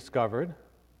to be discovered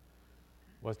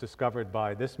was discovered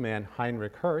by this man,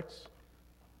 Heinrich Hertz,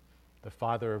 the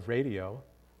father of radio,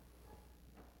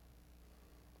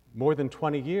 more than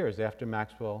 20 years after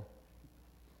Maxwell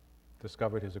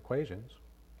discovered his equations.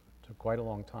 It took quite a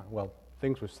long time. Well,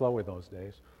 things were slower those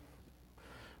days.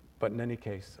 But in any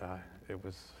case, it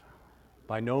was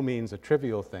by no means a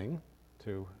trivial thing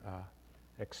to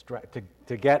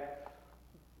get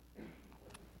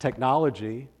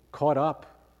technology caught up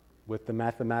with the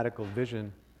mathematical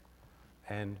vision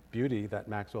and beauty that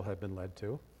Maxwell had been led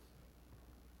to.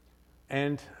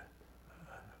 And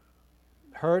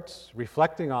Hertz,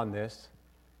 reflecting on this,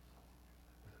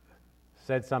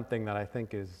 said something that I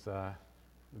think is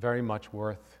very much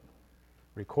worth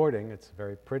recording. It's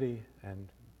very pretty and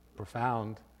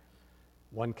profound.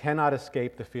 One cannot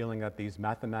escape the feeling that these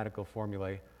mathematical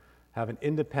formulae have an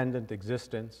independent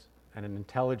existence and an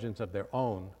intelligence of their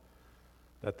own,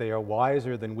 that they are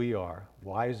wiser than we are,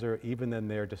 wiser even than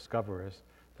their discoverers,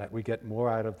 that we get more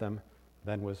out of them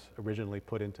than was originally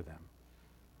put into them.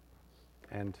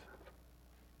 And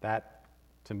that,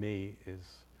 to me, is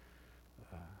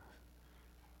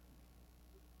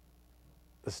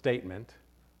the statement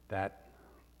that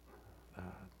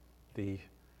the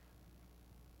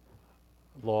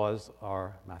laws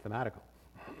are mathematical.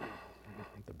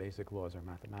 The basic laws are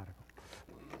mathematical.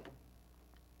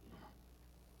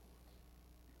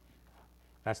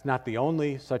 That's not the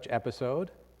only such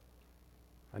episode.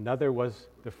 Another was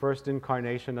the first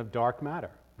incarnation of dark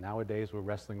matter. Nowadays, we're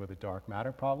wrestling with the dark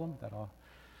matter problem that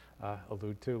I'll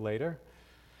allude to later.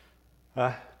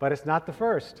 But it's not the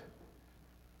first.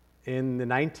 In the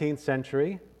 19th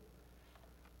century,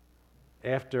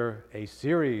 after a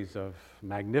series of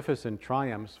magnificent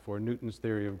triumphs for Newton's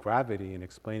theory of gravity in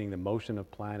explaining the motion of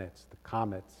planets, the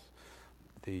comets,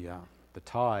 the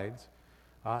tides,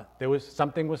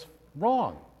 something was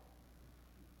wrong.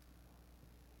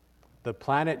 The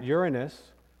planet Uranus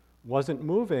wasn't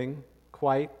moving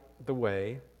quite the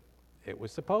way it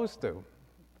was supposed to.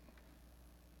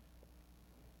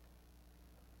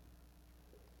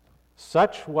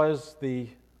 Such was the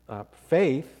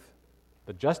faith,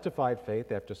 the justified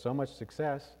faith after so much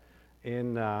success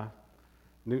in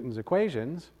Newton's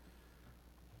equations,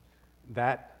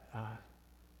 that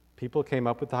people came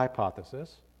up with the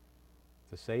hypothesis,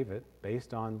 to save it,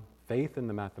 based on faith in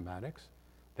the mathematics,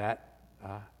 that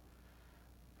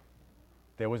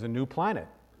there was a new planet,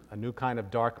 a new kind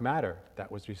of dark matter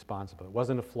that was responsible. It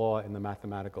wasn't a flaw in the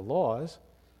mathematical laws.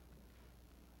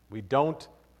 We don't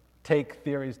take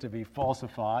theories to be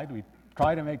falsified. We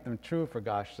try to make them true, for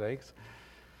gosh sakes.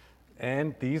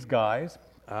 And these guys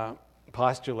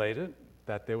postulated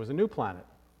that there was a new planet.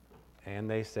 And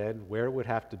they said where it would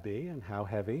have to be and how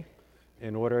heavy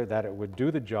in order that it would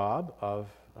do the job of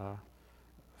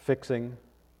fixing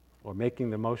or making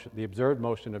the observed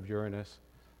motion of Uranus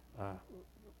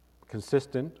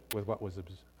consistent with what was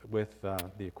with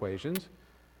the equations.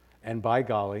 And by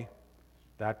golly,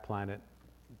 that planet,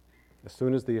 as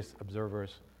soon as the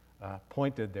observers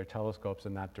pointed their telescopes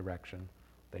in that direction,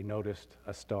 they noticed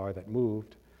a star that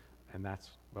moved, and that's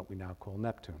what we now call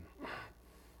Neptune.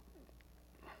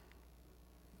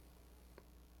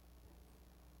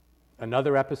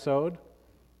 Another episode,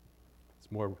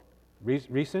 it's more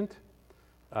recent,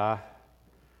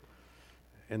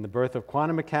 in the birth of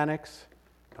quantum mechanics,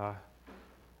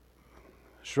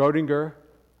 Schrödinger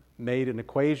made an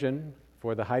equation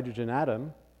for the hydrogen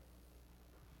atom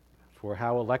for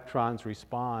how electrons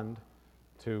respond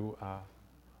to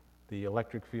the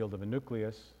electric field of a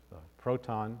nucleus, a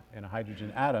proton in a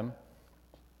hydrogen atom.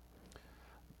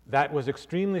 That was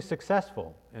extremely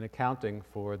successful in accounting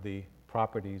for the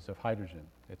properties of hydrogen,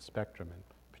 its spectrum in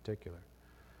particular.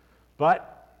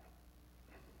 But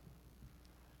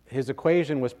his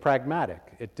equation was pragmatic.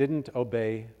 It didn't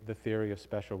obey the theory of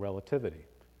special relativity.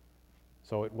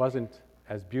 So it wasn't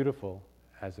as beautiful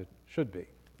as it should be.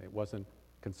 It wasn't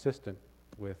consistent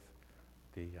with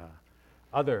the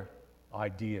other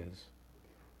ideas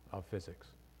of physics.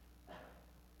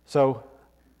 So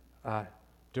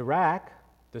Dirac,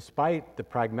 despite the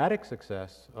pragmatic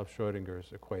success of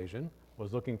Schrödinger's equation,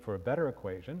 was looking for a better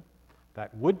equation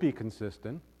that would be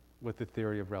consistent with the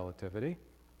theory of relativity.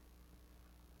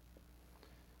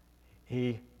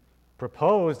 He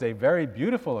proposed a very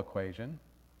beautiful equation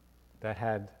that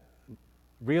had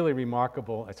really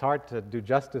remarkable, it's hard to do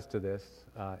justice to this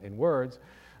in words,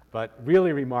 but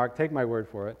really take my word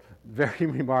for it, very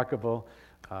remarkable,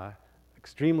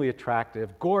 extremely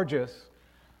attractive, gorgeous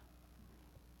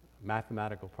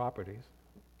mathematical properties.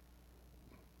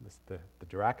 This is the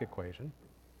Dirac equation.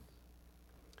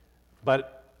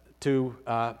 But to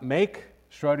make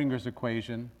Schrödinger's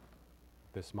equation,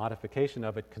 this modification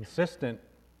of it, consistent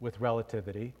with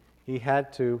relativity, he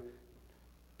had to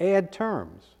add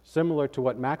terms similar to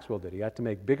what Maxwell did. He had to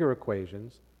make bigger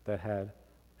equations that had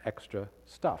extra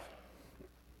stuff.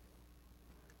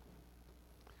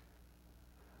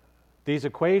 These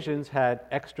equations had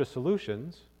extra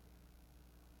solutions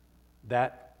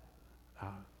that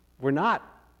were not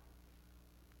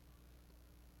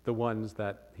the ones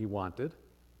that he wanted.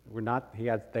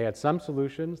 They had some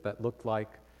solutions that looked like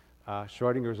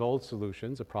Schrödinger's old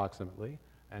solutions, approximately,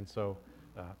 and so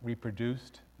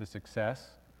reproduced the success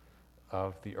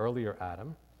of the earlier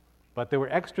atom. But there were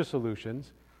extra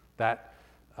solutions that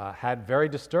had very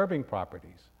disturbing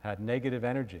properties, had negative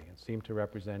energy, and seemed to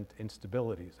represent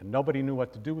instabilities. And nobody knew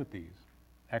what to do with these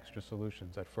extra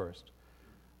solutions at first.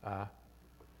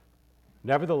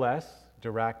 Nevertheless,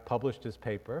 Dirac published his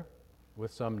paper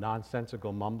with some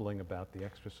nonsensical mumbling about the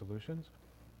extra solutions.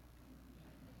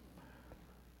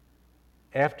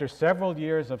 After several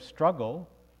years of struggle,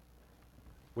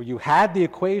 where you had the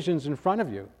equations in front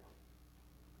of you,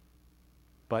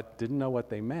 but didn't know what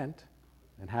they meant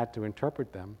and had to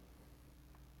interpret them,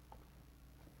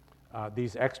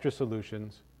 these extra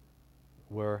solutions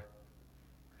were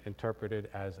interpreted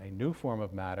as a new form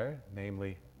of matter,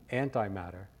 namely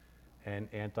antimatter,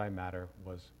 and antimatter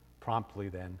was promptly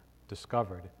then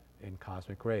discovered in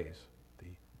cosmic rays,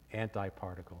 the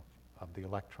antiparticle of the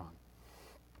electron.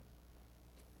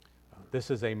 This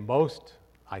is a most,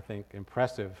 I think,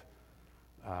 impressive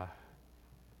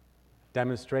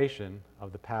demonstration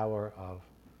of the power of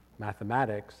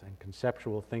mathematics and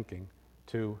conceptual thinking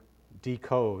to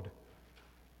decode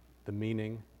the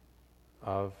meaning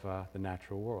of the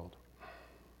natural world.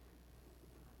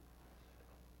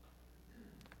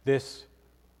 This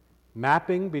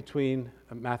mapping between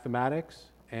mathematics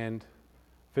and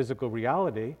physical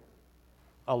reality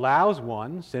allows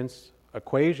one, since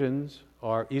equations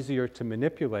are easier to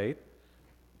manipulate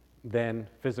than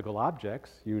physical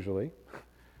objects, usually,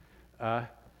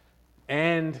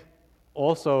 and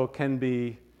also can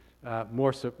be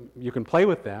you can play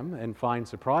with them and find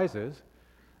surprises,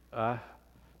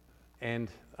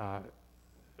 and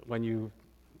when you,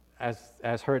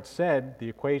 as Hertz said, the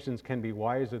equations can be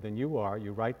wiser than you are.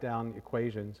 You write down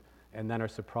equations and then are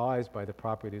surprised by the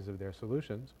properties of their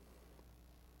solutions.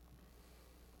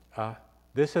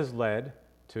 This has led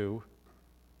to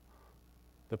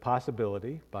the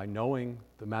possibility, by knowing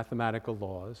the mathematical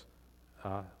laws,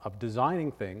 of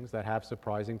designing things that have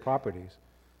surprising properties,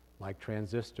 like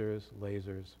transistors,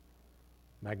 lasers,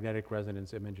 magnetic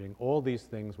resonance imaging. All these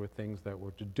things were things that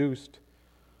were deduced,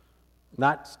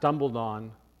 not stumbled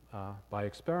on by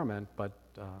experiment, but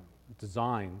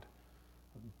designed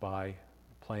by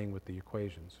playing with the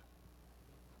equations.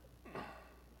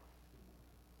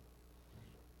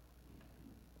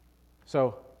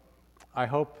 So I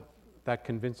hope that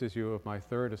convinces you of my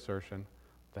third assertion,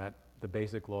 that the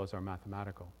basic laws are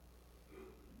mathematical.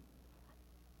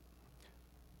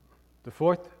 The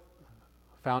fourth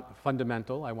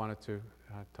fundamental I wanted to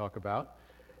talk about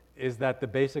is that the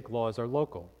basic laws are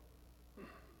local.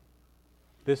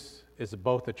 This is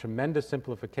both a tremendous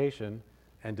simplification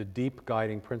and a deep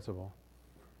guiding principle.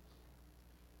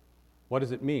 What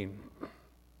does it mean?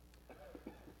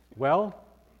 Well,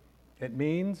 it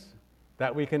means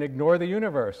that we can ignore the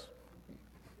universe.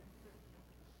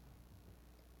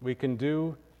 We can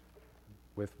do,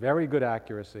 with very good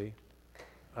accuracy,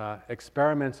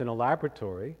 experiments in a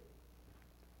laboratory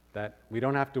that we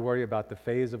don't have to worry about the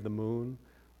phase of the moon.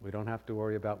 We don't have to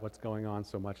worry about what's going on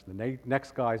so much in the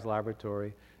next guy's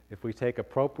laboratory. If we take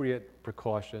appropriate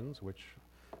precautions, which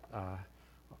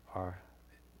are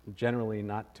generally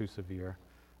not too severe,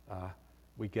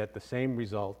 we get the same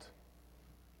result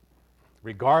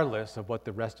regardless of what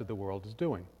the rest of the world is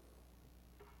doing.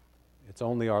 It's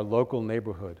only our local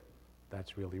neighborhood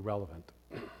that's really relevant.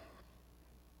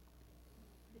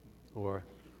 Or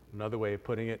another way of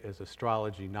putting it is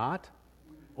astrology not,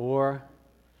 or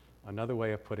another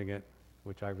way of putting it,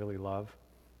 which I really love,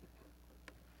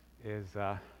 is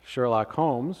Sherlock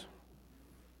Holmes,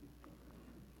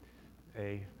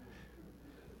 a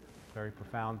very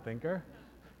profound thinker,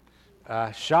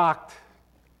 shocked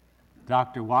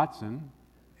Dr. Watson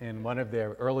in one of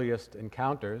their earliest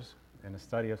encounters in a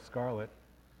study of scarlet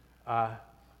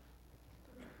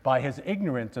by his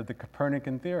ignorance of the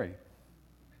Copernican theory.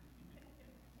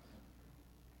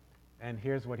 And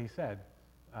here's what he said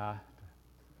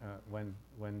when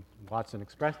Watson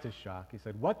expressed his shock. He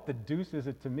said, "What the deuce is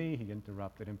it to me," he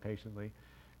interrupted impatiently.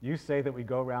 "You say that we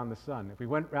go around the sun. If we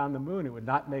went around the moon, it would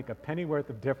not make a pennyworth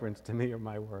of difference to me or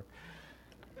my work."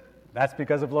 That's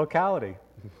because of locality.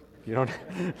 You don't,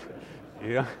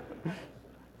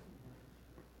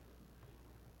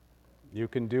 you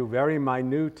can do very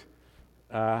minute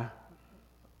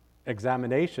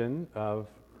examination of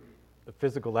the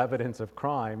physical evidence of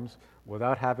crimes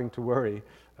without having to worry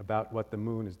about what the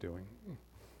moon is doing.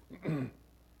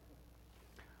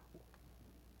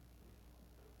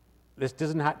 It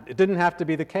didn't have to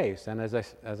be the case, and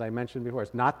as I mentioned before,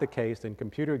 it's not the case in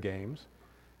computer games.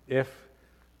 If,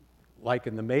 like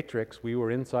in The Matrix, we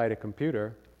were inside a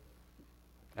computer,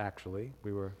 actually,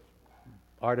 we were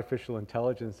artificial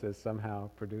intelligences somehow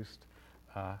produced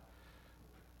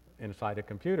inside a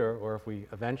computer, or if we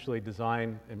eventually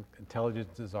design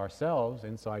intelligences ourselves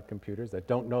inside computers that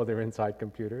don't know they're inside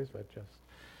computers, but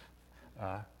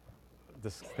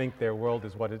just think their world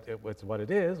is what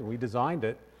it is, and we designed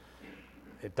it,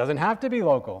 it doesn't have to be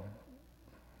local.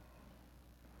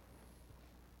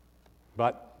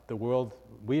 But the world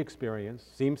we experience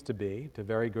seems to be, to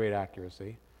very great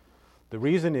accuracy. The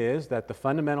reason is that the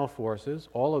fundamental forces,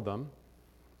 all of them,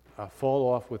 fall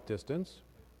off with distance.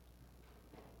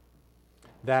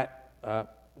 That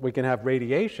we can have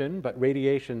radiation, but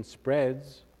radiation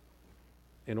spreads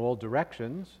in all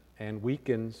directions and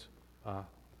weakens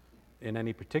in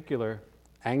any particular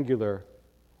angular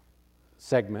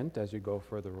segment as you go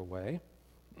further away.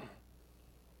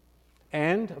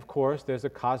 And, of course, there's a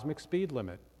cosmic speed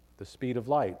limit, the speed of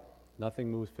light.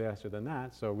 Nothing moves faster than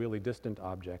that, so really distant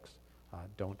objects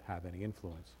don't have any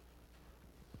influence.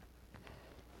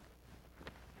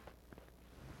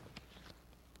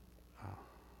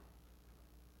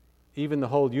 Even the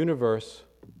whole universe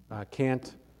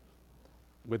can't,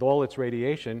 with all its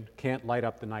radiation, can't light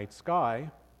up the night sky.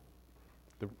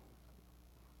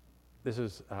 This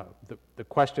is the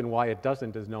question why it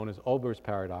doesn't is known as Olber's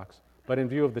paradox. But in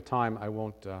view of the time, I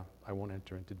won't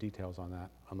enter into details on that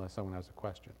unless someone has a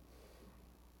question.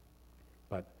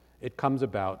 But it comes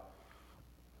about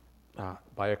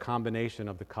by a combination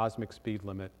of the cosmic speed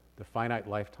limit, the finite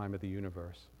lifetime of the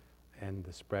universe, and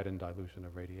the spread and dilution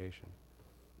of radiation.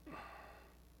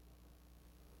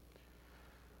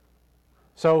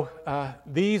 So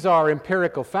these are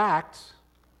empirical facts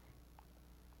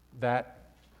that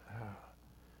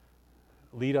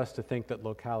lead us to think that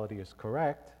locality is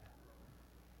correct.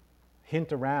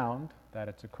 hint around that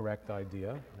it's a correct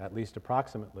idea, at least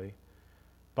approximately.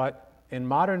 But in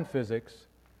modern physics,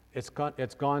 it's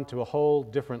gone to a whole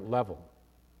different level.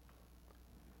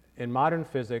 In modern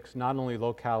physics, not only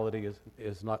locality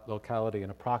is not locality an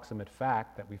approximate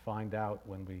fact that we find out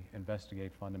when we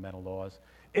investigate fundamental laws,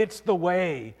 it's the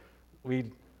way we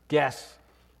guess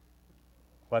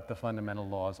what the fundamental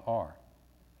laws are.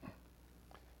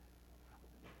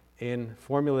 In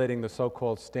formulating the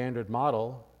so-called standard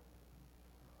model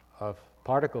of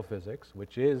particle physics,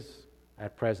 which is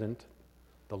at present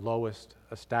the lowest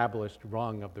established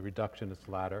rung of the reductionist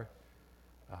ladder,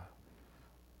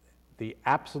 the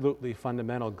absolutely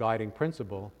fundamental guiding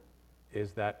principle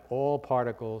is that all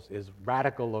particles is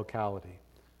radical locality.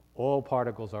 All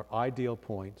particles are ideal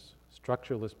points,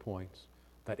 structureless points,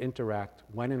 that interact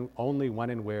only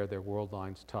when and where their world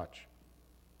lines touch.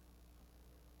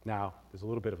 Now, there's a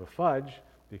little bit of a fudge,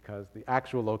 because the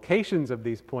actual locations of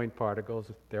these point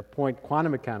particles, they're point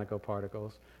quantum mechanical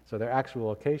particles, so their actual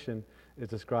location is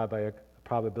described by a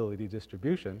probability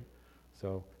distribution.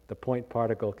 So the point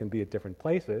particle can be at different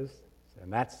places. In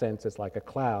that sense, it's like a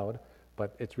cloud,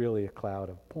 but it's really a cloud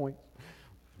of points,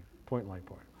 point-like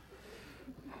particle.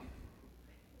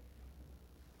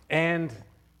 And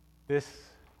this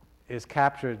is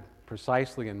captured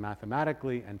precisely and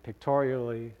mathematically and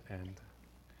pictorially and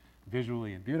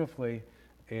visually and beautifully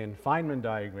in Feynman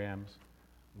diagrams,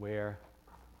 where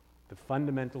the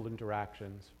fundamental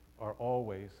interactions are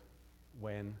always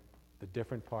when the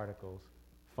different particles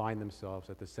find themselves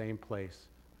at the same place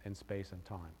in space and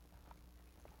time.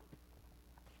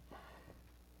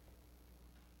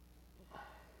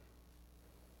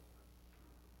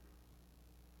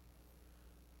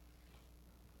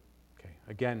 Okay,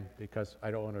 again, because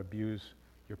I don't want to abuse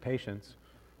your patience,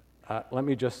 let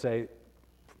me just say,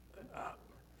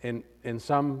 in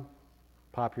some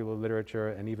popular literature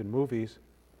and even movies,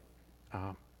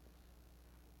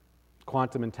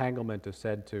 quantum entanglement is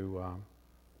said to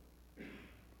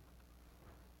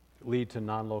lead to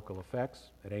non-local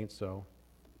effects. It ain't so.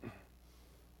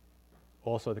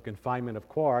 Also, the confinement of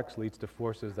quarks leads to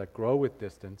forces that grow with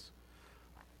distance.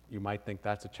 You might think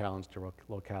that's a challenge to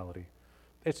locality.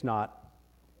 It's not.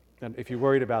 And if you're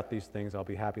worried about these things, I'll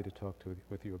be happy to talk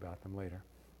with you about them later.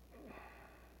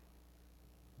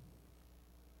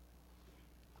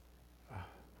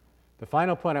 The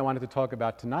final point I wanted to talk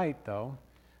about tonight, though,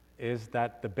 is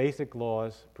that the basic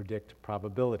laws predict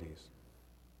probabilities.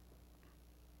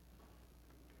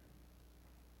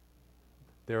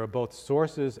 There are both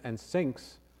sources and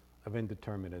sinks of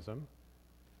indeterminism.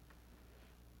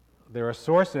 There are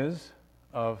sources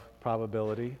of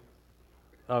probability,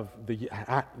 of the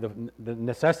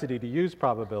necessity to use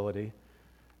probability,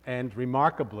 and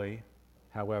remarkably,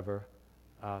 however,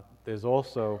 there's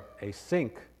also a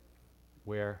sink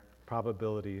where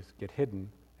probabilities get hidden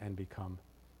and become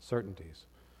certainties.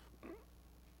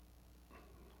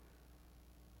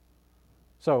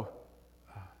 So,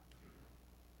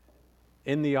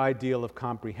 in the ideal of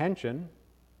comprehension,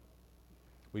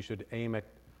 we should aim at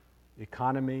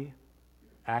economy,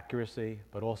 accuracy,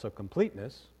 but also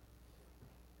completeness.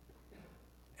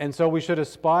 And so we should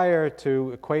aspire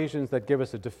to equations that give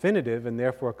us a definitive and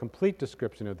therefore complete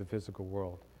description of the physical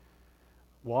world.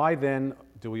 Why then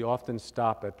do we often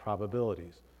stop at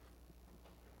probabilities?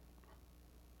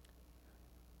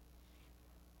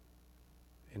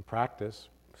 In practice,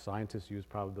 scientists use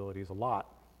probabilities a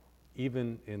lot,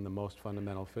 even in the most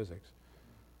fundamental physics.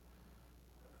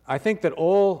 I think that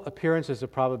all appearances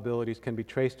of probabilities can be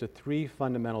traced to three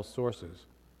fundamental sources: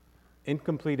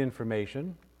 incomplete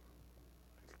information,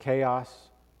 chaos,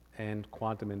 and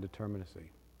quantum indeterminacy.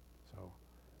 So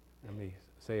let me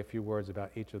say a few words about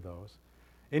each of those.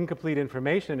 Incomplete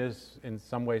information is, in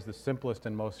some ways, the simplest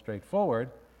and most straightforward.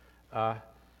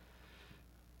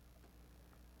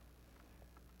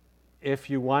 If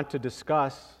you want to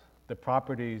discuss the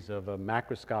properties of a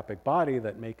macroscopic body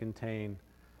that may contain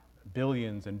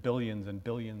billions and billions and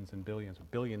billions and billions,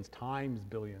 billions times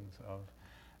billions of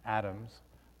atoms,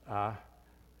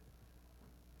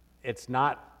 it's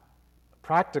not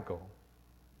practical,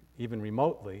 even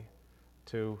remotely,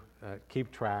 to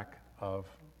keep track of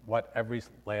what every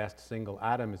last single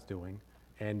atom is doing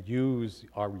and use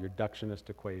our reductionist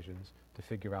equations to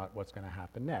figure out what's going to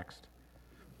happen next.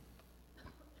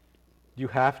 You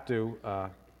have to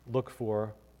look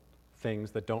for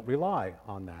things that don't rely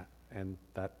on that, and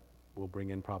that will bring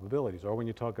in probabilities. Or when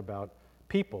you talk about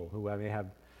people who may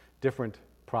have different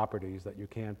properties that you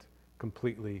can't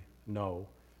completely know,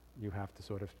 you have to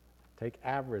sort of take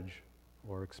average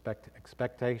or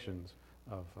expectations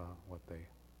of what they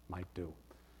might do.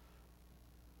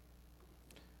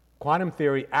 Quantum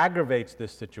theory aggravates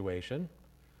this situation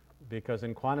because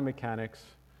in quantum mechanics,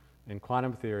 in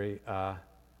quantum theory,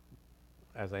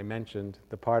 as I mentioned,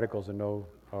 the particles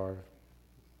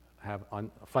have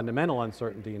fundamental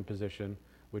uncertainty in position,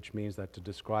 which means that to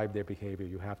describe their behavior,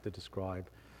 you have to describe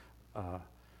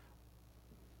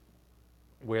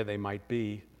where they might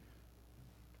be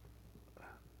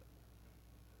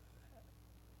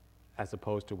as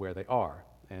opposed to where they are.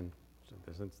 And so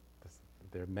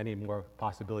there are many more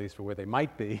possibilities for where they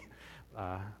might be,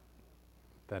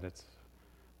 that it's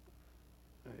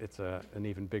an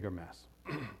even bigger mess.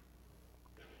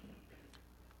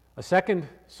 A second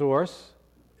source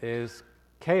is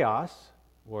chaos,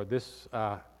 or this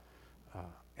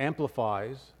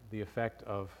amplifies the effect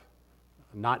of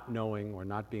not knowing or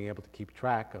not being able to keep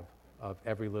track of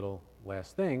every little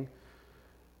last thing.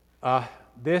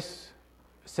 This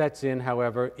sets in,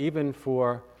 however, even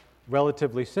for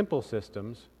relatively simple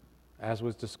systems, as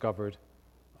was discovered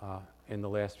in the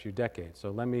last few decades.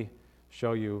 So let me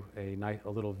show you a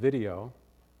little video.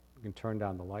 You can turn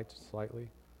down the lights slightly.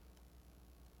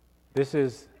 This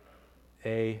is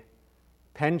a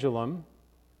pendulum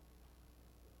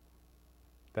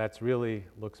that's really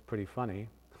looks pretty funny.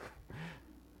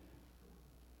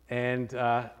 And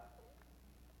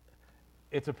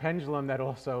it's a pendulum that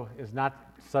also is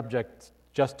not subject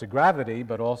just to gravity,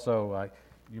 but also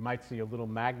you might see a little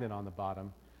magnet on the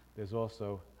bottom. There's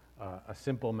also a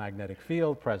simple magnetic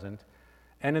field present.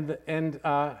 And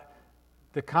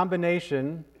the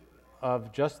combination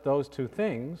of just those two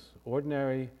things,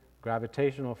 ordinary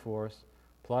gravitational force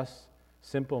plus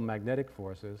simple magnetic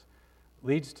forces,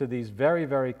 leads to these very,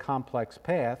 very complex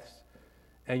paths.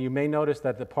 And you may notice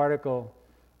that the particle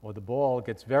or the ball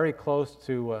gets very close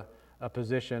to a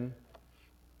position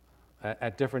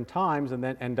at different times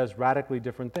and does radically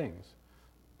different things.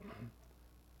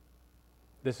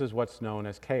 This is what's known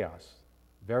as chaos.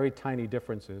 Very tiny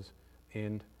differences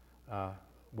in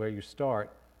where you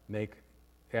start make,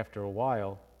 after a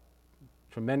while,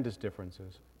 tremendous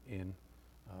differences in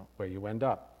where you end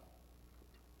up.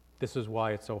 This is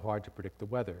why it's so hard to predict the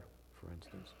weather, for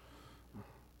instance.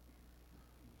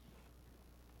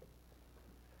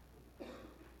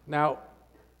 Now,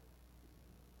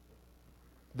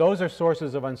 those are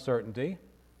sources of uncertainty.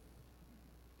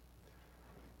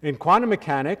 In quantum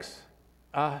mechanics,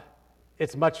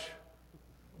 it's much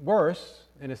worse,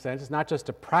 in a sense. It's not just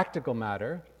a practical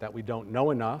matter that we don't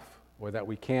know enough or that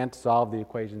we can't solve the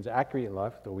equations accurately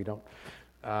enough, or we don't.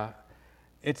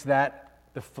 It's that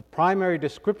the primary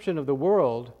description of the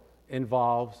world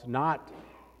involves not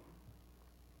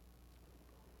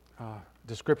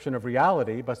description of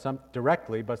reality, but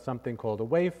directly, but something called a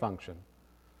wave function.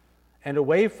 And a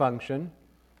wave function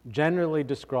generally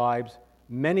describes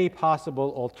many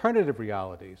possible alternative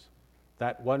realities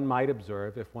that one might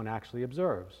observe if one actually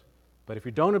observes. But if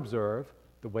you don't observe,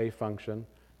 the wave function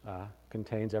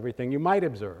contains everything you might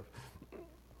observe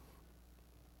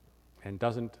and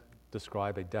doesn't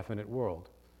describe a definite world.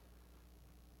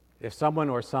 If someone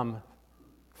or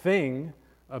something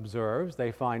observes,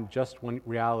 they find just one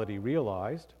reality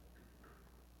realized.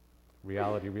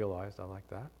 Reality realized, I like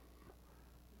that.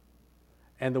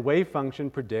 And the wave function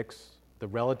predicts the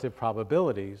relative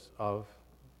probabilities of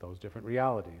those different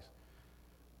realities.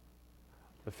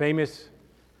 The famous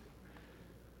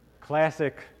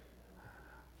classic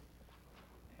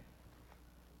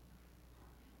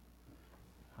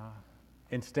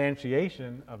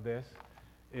instantiation of this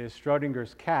is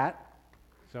Schrodinger's cat.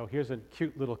 So here's a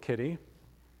cute little kitty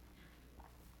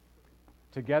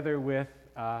together with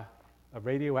a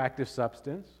radioactive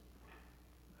substance,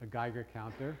 a Geiger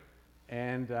counter,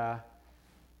 and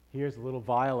here's a little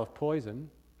vial of poison.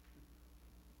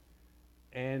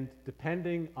 And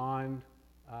depending on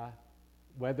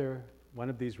whether one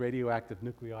of these radioactive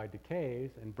nuclei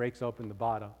decays and breaks open the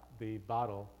bottle,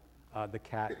 the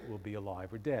cat will be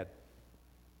alive or dead.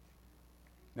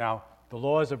 Now, the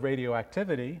laws of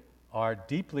radioactivity are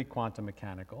deeply quantum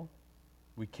mechanical.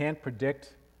 We can't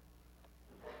predict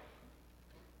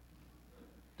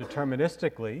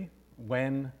deterministically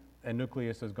when a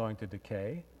nucleus is going to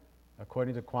decay.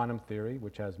 According to quantum theory,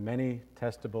 which has many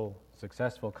testable,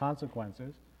 successful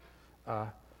consequences,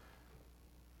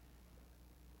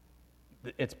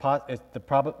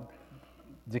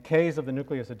 decays of the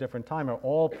nucleus at different time are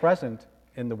all present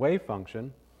in the wave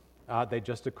function. They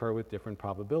just occur with different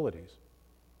probabilities.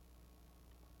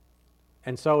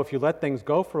 And so if you let things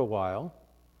go for a while,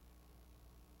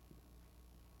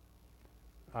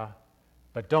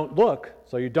 but don't look,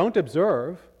 so you don't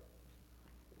observe,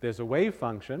 there's a wave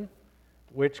function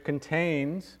which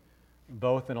contains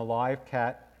both an alive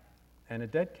cat and a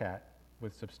dead cat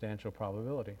with substantial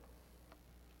probability.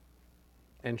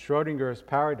 And Schrodinger's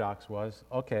paradox was,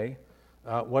 okay,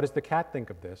 what does the cat think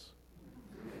of this?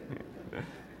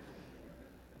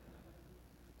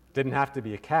 Didn't have to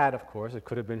be a cat, of course. It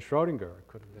could have been Schrodinger. It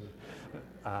could have been.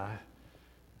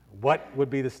 What would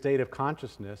be the state of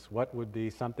consciousness? What would be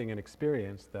something in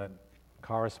experience that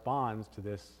corresponds to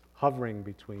this hovering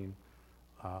between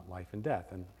life and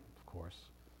death? And of course,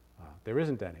 there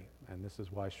isn't any. And this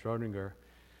is why Schrodinger,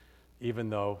 even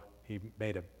though he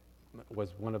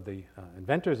was one of the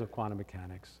inventors of quantum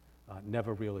mechanics,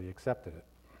 never really accepted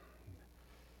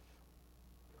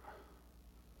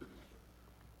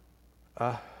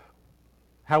it.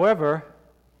 However,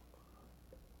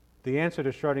 the answer to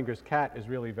Schrodinger's cat is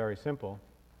really very simple,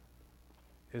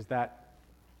 is that,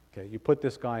 okay, you put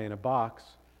this guy in a box,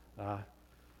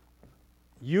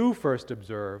 you first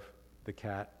observe the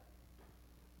cat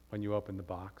when you open the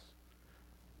box,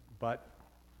 but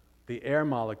the air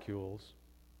molecules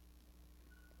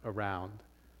around,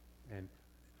 and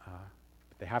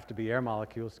they have to be air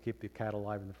molecules to keep the cat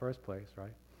alive in the first place,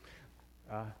 right?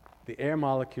 The air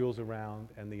molecules around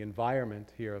and the environment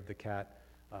here of the cat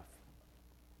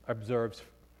observes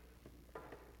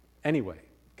anyway,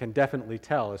 can definitely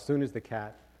tell as soon as the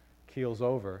cat keels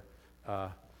over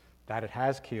that it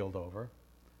has keeled over.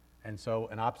 And so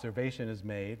an observation is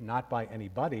made, not by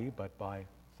anybody, but by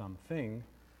something,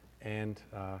 and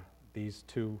these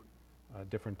two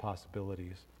different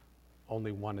possibilities,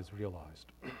 only one is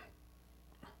realized. So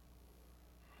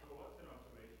what's an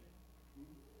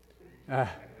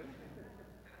observation?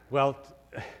 Well,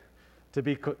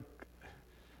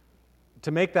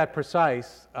 to make that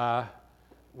precise,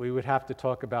 we would have to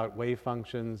talk about wave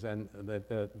functions and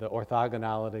the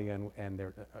orthogonality and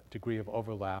their degree of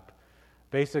overlap.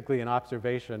 Basically, an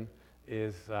observation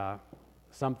is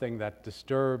something that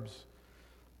disturbs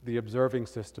the observing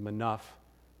system enough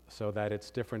so that its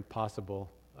different possible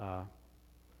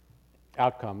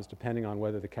outcomes, depending on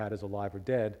whether the cat is alive or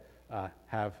dead,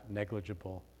 have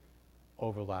negligible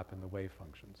overlap in the wave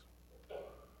functions.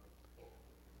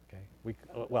 Okay.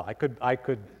 I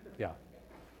could, yeah.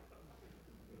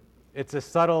 It's a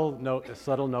subtle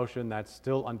notion that's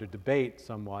still under debate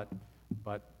somewhat,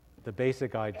 but the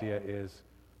basic idea is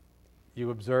you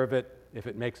observe it if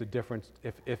it makes a difference.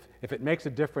 If it makes a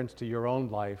difference to your own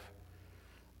life,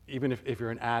 even if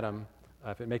you're an atom,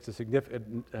 if it makes a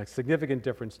significant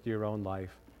difference to your own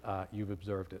life, you've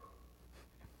observed it.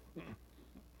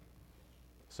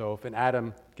 So if an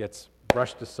atom gets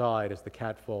brushed aside as the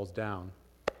cat falls down,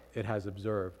 it has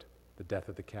observed the death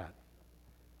of the cat.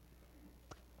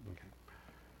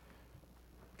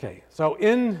 Okay, so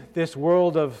in this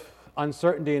world of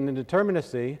uncertainty and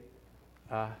indeterminacy,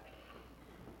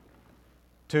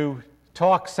 to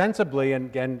talk sensibly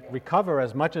and recover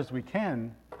as much as we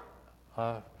can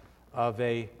of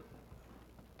a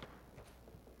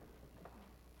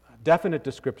definite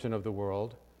description of the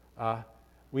world,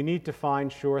 we need to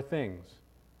find sure things.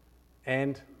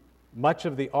 And much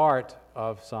of the art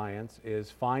of science is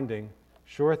finding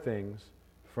sure things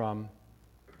from,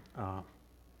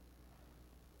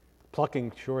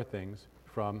 plucking sure things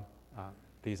from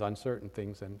these uncertain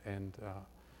things and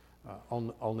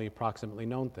only approximately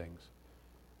known things.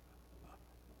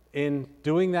 In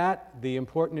doing that, the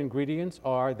important ingredients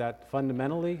are that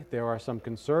fundamentally there are some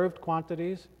conserved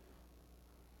quantities,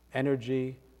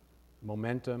 energy,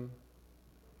 momentum,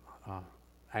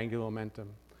 angular momentum,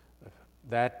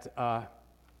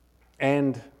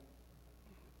 and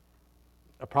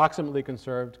approximately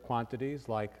conserved quantities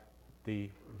like the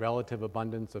relative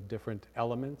abundance of different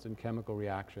elements in chemical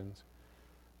reactions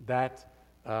that,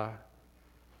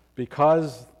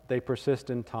 because they persist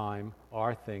in time,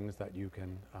 are things that you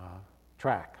can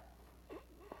track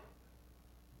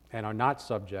and are not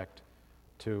subject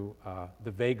to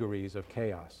the vagaries of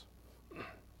chaos.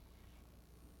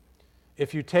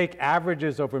 If you take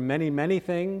averages over many, many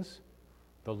things,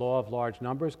 the law of large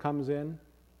numbers comes in,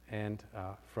 and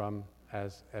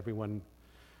as everyone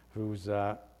who's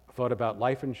thought about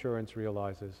life insurance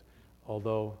realizes,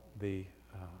 although the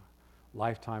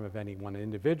lifetime of any one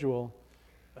individual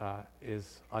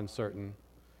is uncertain,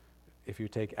 if you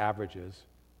take averages,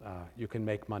 you can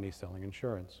make money selling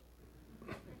insurance.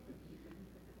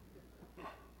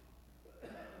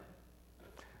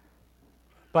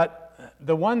 But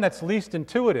the one that's least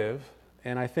intuitive,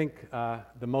 and I think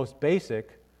the most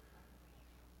basic,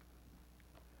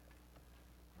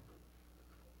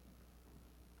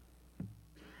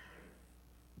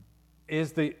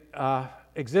 is the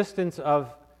existence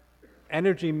of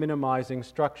energy minimizing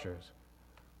structures.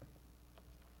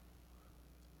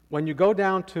 When you go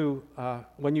down to,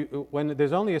 when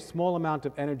there's only a small amount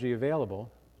of energy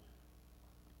available,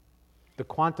 the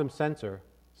quantum sensor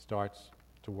starts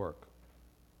to work.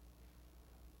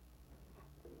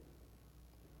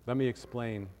 Let me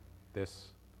explain this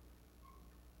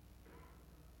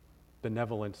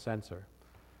benevolent sensor.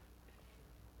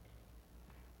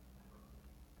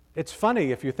 It's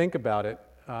funny if you think about it.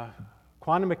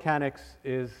 Quantum mechanics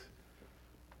is,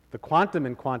 the quantum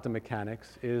in quantum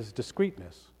mechanics is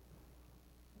discreteness.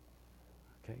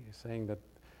 Okay, you're saying that,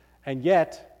 and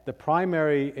yet the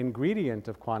primary ingredient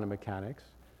of quantum mechanics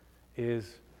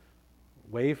is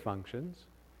wave functions,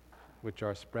 which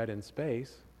are spread in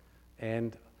space,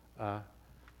 and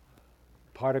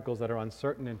particles that are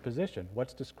uncertain in position.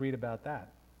 What's discrete about that?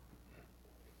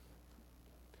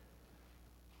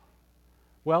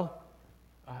 Well,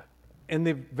 in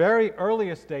the very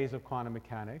earliest days of quantum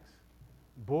mechanics,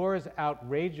 Bohr's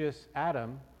outrageous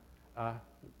atom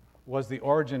was the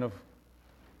origin of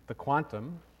the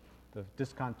quantum, the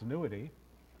discontinuity,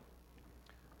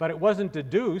 but it wasn't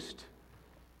deduced.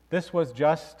 This was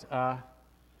just, I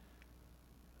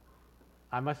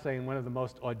must say, in one of the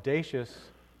most audacious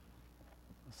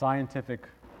scientific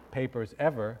papers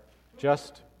ever,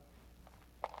 just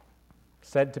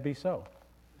said to be so.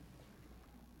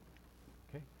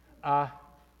 Okay.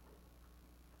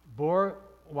 Bohr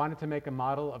wanted to make a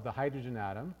model of the hydrogen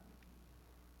atom.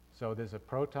 So there's a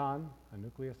proton, a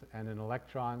nucleus, and an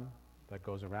electron that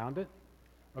goes around it.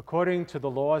 According to the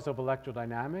laws of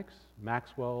electrodynamics,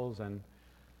 Maxwell's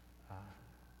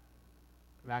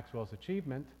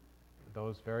achievement,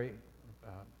 those very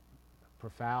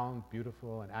profound,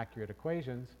 beautiful, and accurate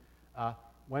equations,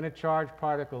 when a charged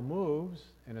particle moves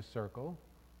in a circle,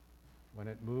 when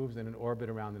it moves in an orbit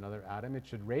around another atom, it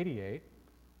should radiate.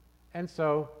 And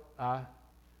so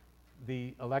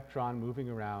the electron moving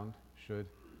around should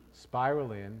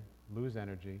spiral in, lose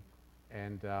energy,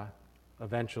 and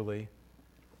eventually,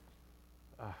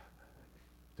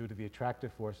 due to the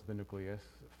attractive force of the nucleus,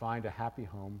 find a happy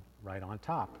home right on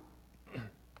top,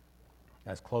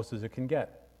 as close as it can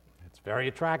get. It's very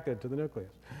attracted to the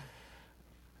nucleus.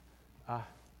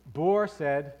 Bohr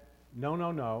said, no,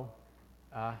 no, no.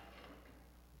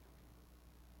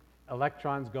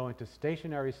 Electrons go into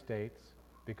stationary states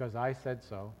because I said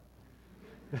so.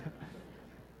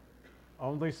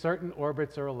 Only certain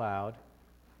orbits are allowed,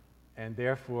 and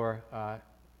therefore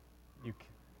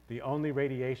the only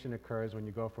radiation occurs when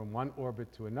you go from one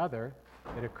orbit to another.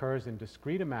 It occurs in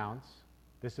discrete amounts.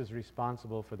 This is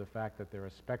responsible for the fact that there are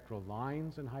spectral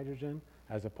lines in hydrogen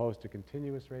as opposed to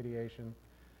continuous radiation.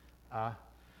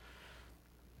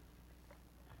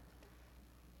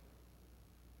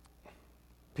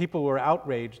 People were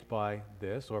outraged by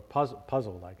this, or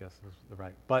puzzled, I guess is the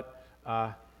right. But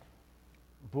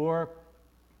Bohr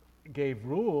gave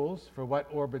rules for what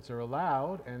orbits are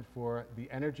allowed and for the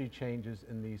energy changes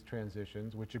in these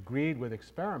transitions, which agreed with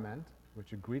experiment,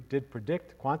 which did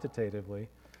predict quantitatively,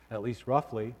 at least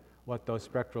roughly, what those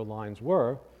spectral lines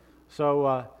were.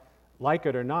 So, like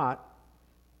it or not,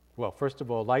 well, first of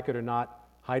all, like it or not,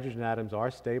 hydrogen atoms are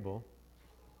stable.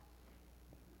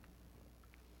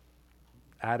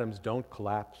 Atoms don't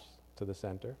collapse to the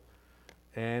center.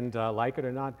 And like it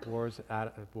or not, Bohr's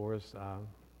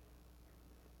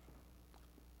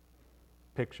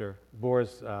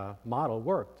model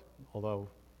worked, although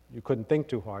you couldn't think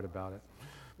too hard about it.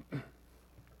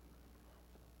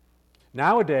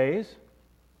 Nowadays,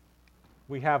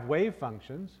 we have wave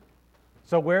functions.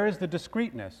 So where is the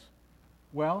discreteness?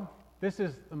 Well, this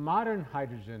is the modern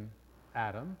hydrogen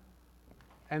atom.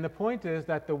 And the point is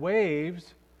that the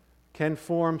waves can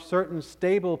form certain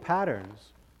stable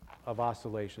patterns of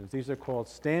oscillations. These are called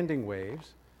standing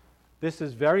waves. This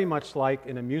is very much like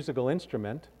in a musical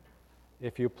instrument.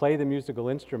 If you play the musical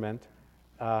instrument,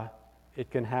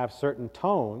 it can have certain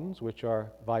tones, which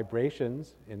are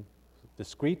vibrations in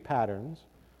discrete patterns.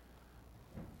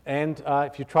 And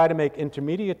if you try to make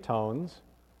intermediate tones,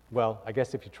 well, I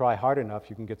guess if you try hard enough,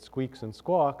 you can get squeaks and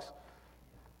squawks.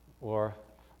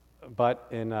 But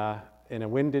in a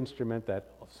wind instrument that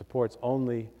supports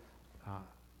only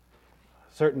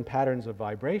certain patterns of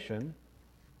vibration,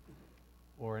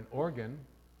 or an organ,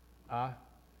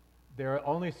 there are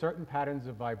only certain patterns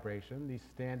of vibration, these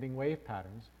standing wave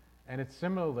patterns, and it's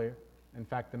similar, in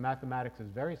fact, the mathematics is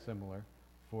very similar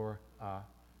for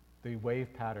the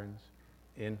wave patterns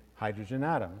in hydrogen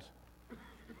atoms.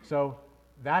 So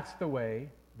that's the way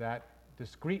that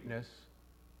discreteness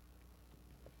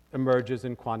emerges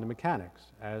in quantum mechanics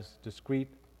as discrete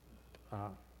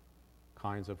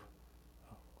kinds of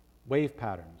wave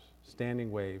patterns,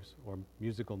 standing waves or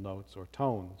musical notes or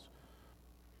tones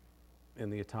in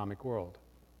the atomic world.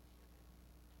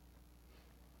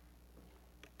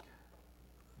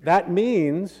 That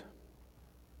means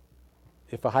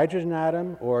if a hydrogen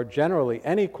atom, or generally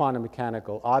any quantum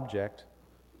mechanical object,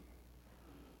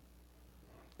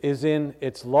 is in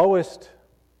its lowest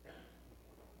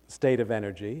state of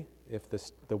energy, if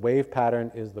the wave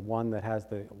pattern is the one that has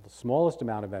the smallest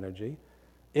amount of energy,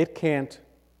 it can't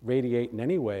radiate in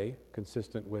any way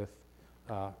consistent with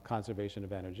conservation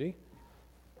of energy.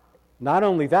 Not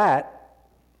only that,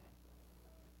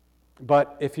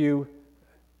 but if you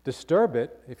disturb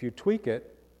it, if you tweak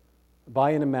it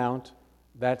by an amount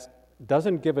that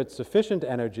doesn't give it sufficient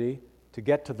energy to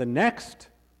get to the next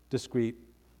discrete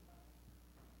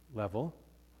level,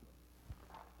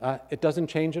 it doesn't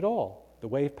change at all. The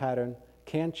wave pattern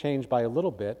can change by a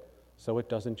little bit, so it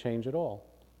doesn't change at all.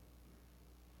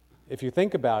 If you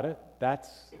think about it,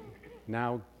 that's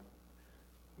now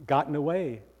gotten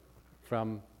away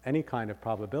from any kind of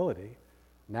probability.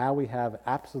 Now we have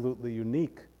absolutely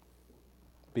unique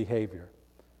behavior.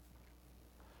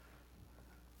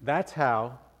 That's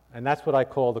how, and that's what I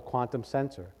call the quantum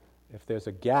sensor. If there's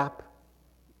a gap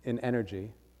in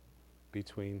energy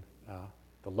between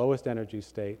the lowest energy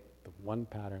state, the one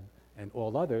pattern, and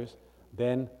all others,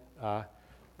 then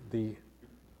the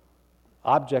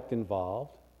object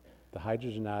involved, the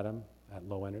hydrogen atom at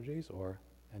low energies, or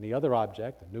any other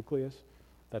object, a nucleus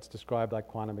that's described like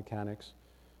quantum mechanics,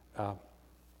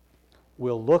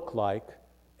 will look like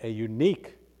a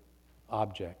unique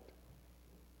object.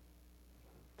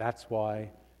 That's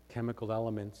why chemical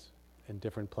elements in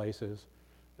different places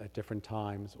at different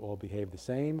times all behave the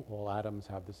same, all atoms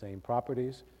have the same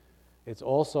properties. It's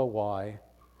also why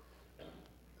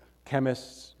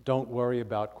chemists don't worry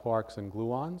about quarks and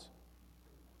gluons,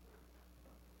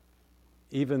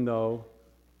 even though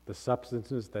the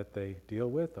substances that they deal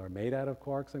with are made out of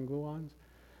quarks and gluons.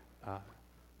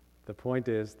 The point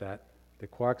is that the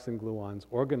quarks and gluons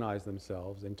organize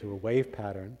themselves into a wave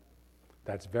pattern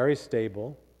that's very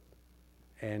stable,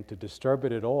 and to disturb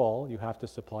it at all, you have to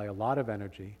supply a lot of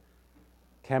energy.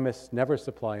 Chemists never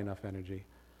supply enough energy,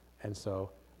 and so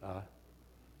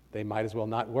they might as well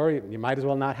not worry. You might as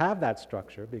well not have that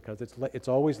structure because it's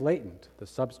always latent. The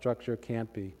substructure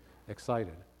can't be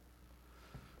excited.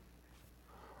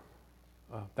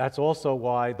 That's also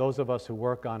why those of us who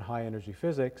work on high energy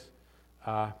physics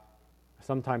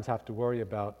sometimes have to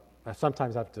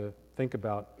think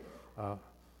about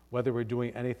whether we're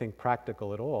doing anything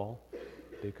practical at all,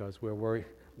 because we're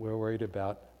worried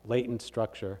about latent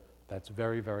structure that's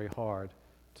very, very hard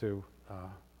to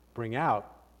bring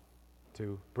out.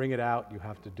 To bring it out, you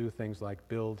have to do things like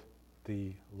build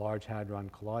the Large Hadron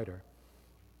Collider.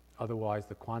 Otherwise,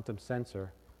 the quantum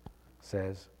sensor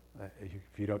says if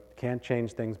you can't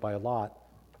change things by a lot,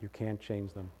 you can't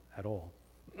change them at all.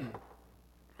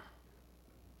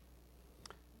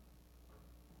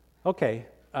 Okay.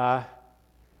 I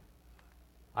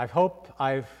hope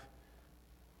I've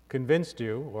convinced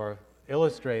you or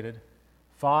illustrated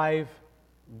 5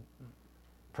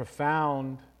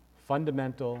 profound,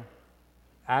 fundamental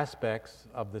aspects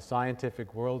of the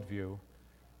scientific worldview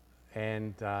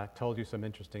and told you some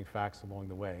interesting facts along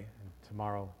the way. And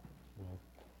tomorrow we'll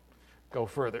go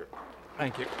further.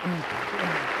 Thank you.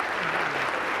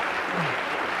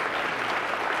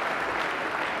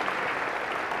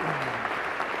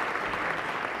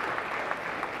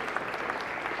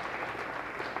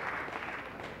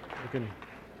 You can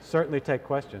certainly take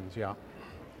questions, yeah.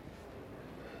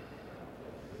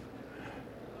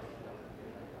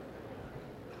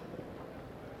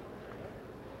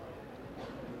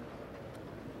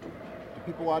 Do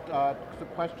people want some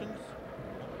questions?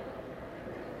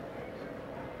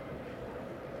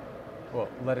 Well,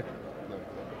 let it.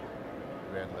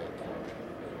 Red light.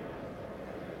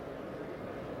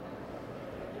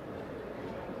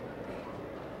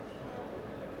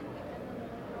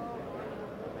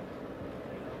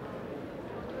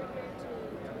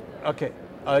 Okay,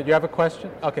 you have a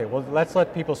question? Okay, well, let's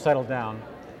let people settle down.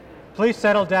 Please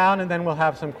settle down, and then we'll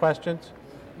have some questions.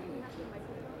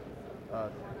 Why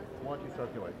don't you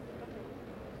circulate?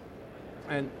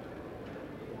 And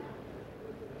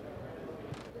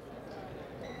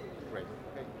Great.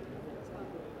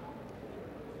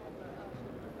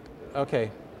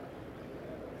 okay.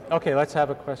 Okay, let's have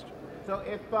a question. So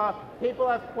if people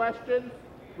have questions,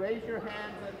 raise your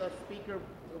hands and the speaker,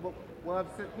 we'll have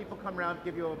people come around and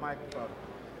give you a microphone.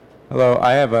 Hello,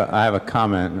 I have a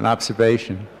comment, an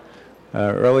observation.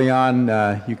 Early on,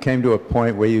 you came to a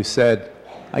point where you said,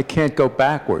 I can't go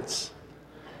backwards.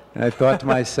 And I thought to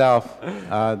myself,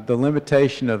 the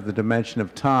limitation of the dimension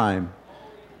of time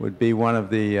would be one of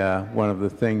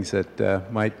the things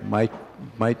that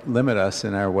might limit us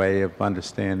in our way of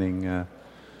understanding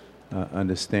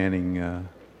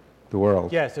the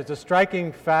world. Yes, it's a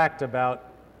striking fact about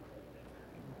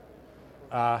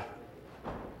our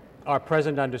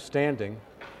present understanding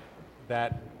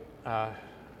that the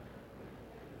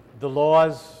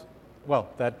laws, well,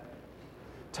 that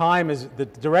time is, the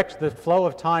flow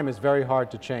of time is very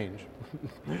hard to change.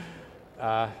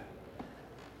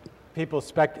 People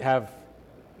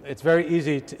it's very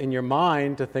easy in your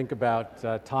mind to think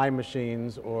about time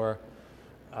machines or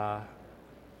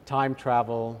time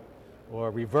travel or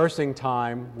reversing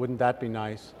time. Wouldn't that be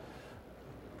nice?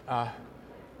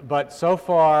 But so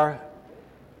far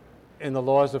in the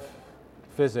laws of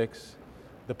physics,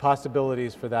 the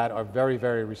possibilities for that are very,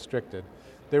 very restricted.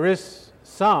 There is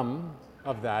some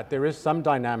of that. There is some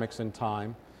dynamics in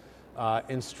time.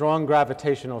 In strong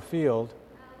gravitational field,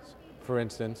 for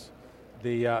instance,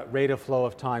 the rate of flow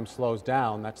of time slows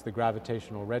down. That's the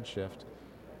gravitational redshift.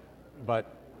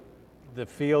 But the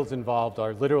fields involved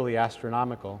are literally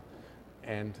astronomical,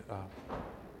 and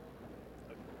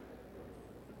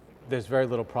there's very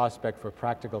little prospect for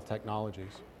practical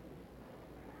technologies.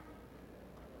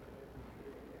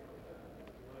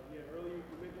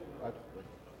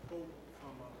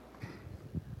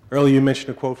 Earlier you mentioned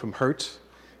a quote from Hertz,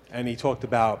 and he talked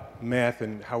about math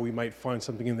and how we might find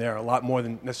something in there, a lot more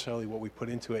than necessarily what we put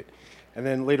into it. And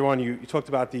then later on you talked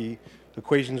about the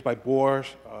equations by Bohr,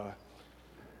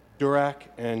 Dirac,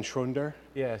 and Schrödinger.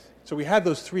 Yes, So we had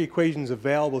those three equations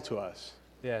available to us,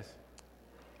 yes.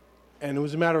 and it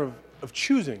was a matter of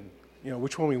choosing,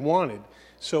 which one we wanted.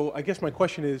 So I guess my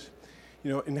question is,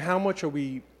 in how much are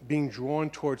we being drawn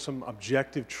towards some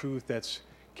objective truth that's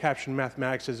captured in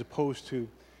mathematics as opposed to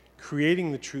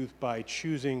creating the truth by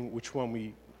choosing which one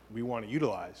we want to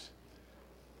utilize?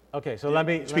 Okay, so let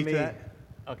me Speak to that.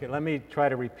 Okay, let me try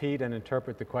to repeat and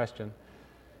interpret the question.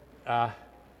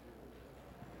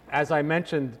 As I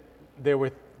mentioned,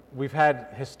 we've had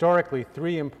historically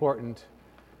three important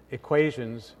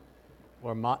equations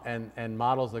and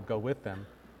models that go with them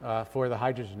for the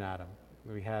hydrogen atom.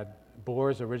 We had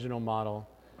Bohr's original model,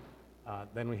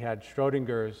 then we had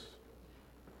Schrödinger's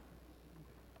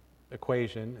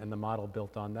equation and the model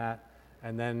built on that,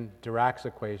 and then Dirac's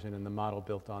equation and the model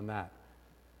built on that.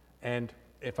 And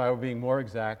if I were being more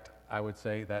exact, I would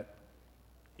say that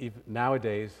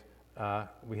nowadays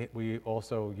we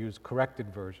also use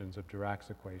corrected versions of Dirac's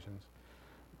equations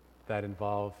that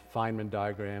involve Feynman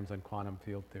diagrams and quantum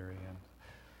field theory and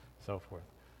so forth.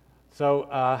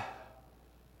 So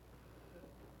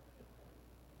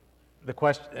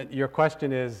your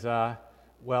question is,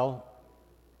 well,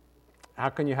 how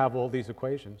can you have all these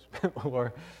equations?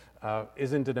 Or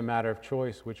isn't it a matter of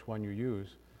choice which one you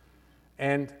use?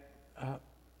 And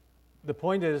the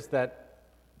point is that,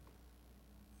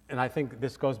 and I think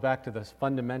this goes back to this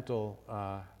fundamental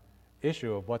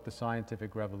issue of what the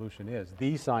scientific revolution is.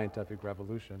 The scientific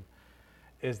revolution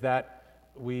is that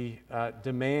we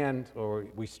demand or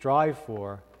we strive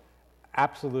for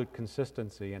absolute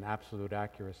consistency and absolute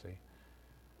accuracy.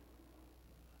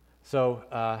 So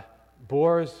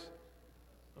Bohr's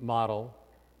model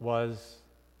was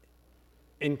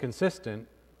inconsistent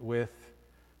with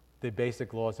the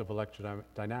basic laws of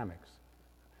electrodynamics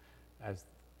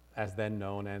as then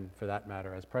known, and for that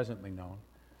matter as presently known.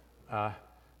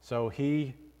 So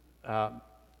he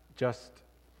just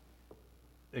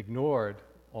ignored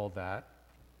all that,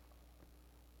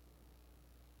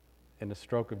 in a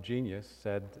stroke of genius,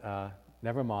 said,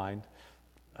 never mind,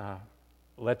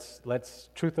 let's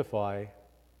truthify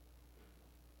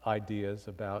ideas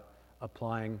about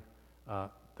applying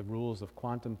the rules of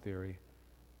quantum theory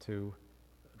to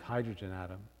the hydrogen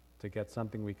atom to get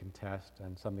something we can test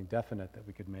and something definite that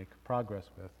we could make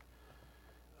progress with.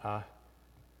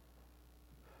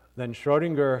 Then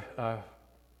Schrödinger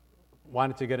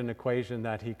wanted to get an equation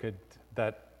that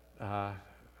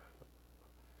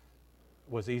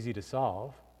was easy to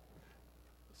solve,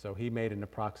 so he made an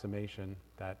approximation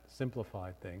that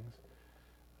simplified things.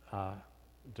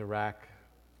 Dirac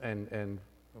and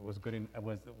was good.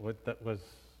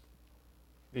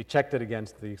 He checked it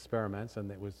against the experiments, and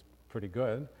it was pretty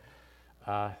good.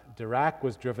 Dirac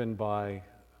was driven by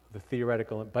the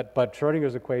theoretical, but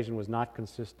Schrödinger's equation was not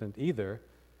consistent either.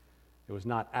 It was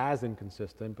not as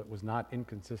inconsistent, but was not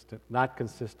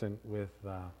consistent with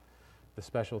the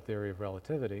special theory of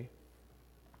relativity,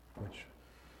 which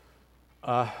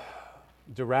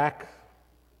Dirac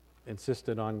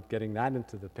insisted on getting that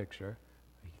into the picture.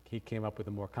 He came up with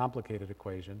a more complicated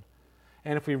equation.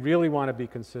 And if we really want to be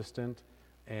consistent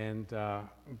and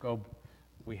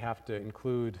we have to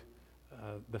include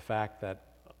the fact that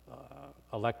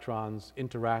electrons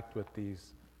interact with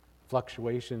these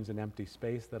fluctuations in empty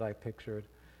space that I pictured,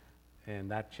 and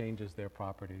that changes their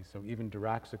properties. So even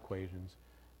Dirac's equations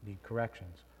need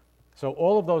corrections. So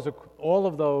all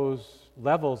of those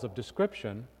levels of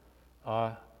description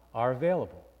are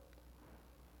available.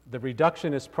 The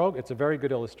reductionist program, it's a very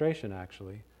good illustration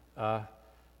actually. The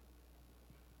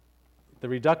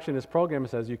reductionist program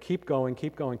says you keep going,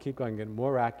 get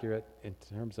more accurate in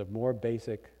terms of more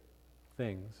basic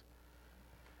things.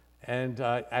 And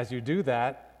as you do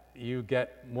that, you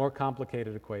get more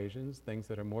complicated equations, things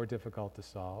that are more difficult to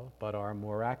solve, but are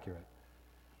more accurate.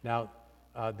 Now,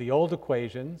 the old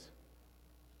equations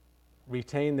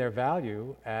retain their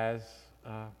value as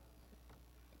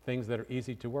things that are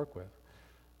easy to work with.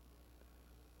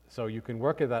 So you can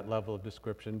work at that level of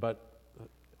description, but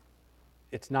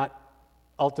it's not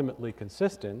ultimately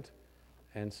consistent,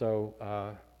 and so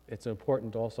it's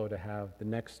important also to have the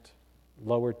next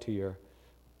lower tier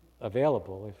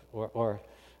available, or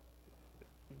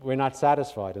we're not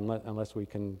satisfied unless we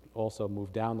can also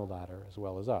move down the ladder as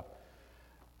well as up.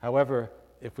 However,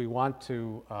 if we want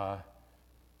to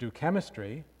do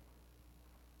chemistry,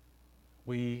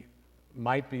 we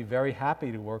might be very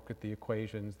happy to work with the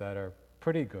equations that are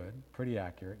pretty good, pretty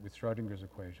accurate with Schrodinger's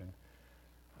equation,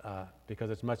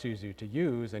 because it's much easier to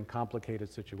use in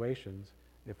complicated situations.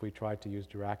 If we tried to use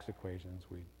Dirac's equations,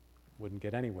 we wouldn't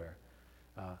get anywhere.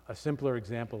 A simpler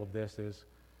example of this is,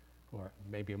 or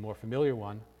maybe a more familiar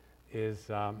one, is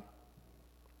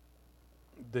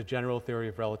the general theory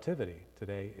of relativity.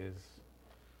 Today is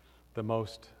the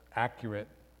most accurate,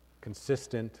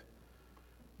 consistent,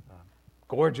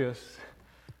 gorgeous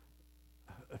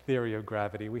theory of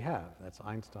gravity we have. That's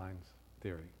Einstein's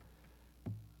theory.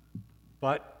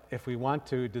 But if we want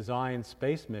to design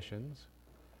space missions,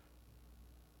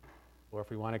 or if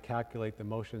we want to calculate the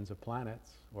motions of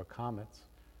planets or comets,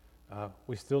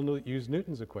 we still use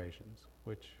Newton's equations,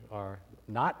 which are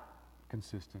not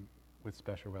consistent with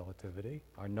special relativity,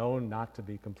 are known not to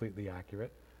be completely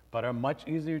accurate, but are much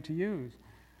easier to use.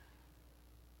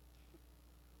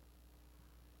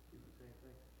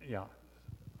 Yeah.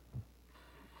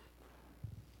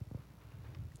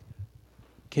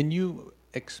 Can you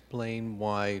explain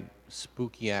why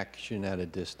spooky action at a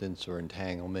distance or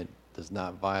entanglement does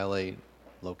not violate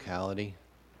locality?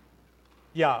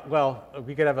 Yeah, well,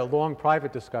 we could have a long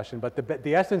private discussion, but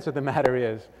the essence of the matter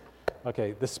is,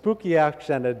 okay, the spooky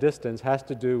action at a distance has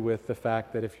to do with the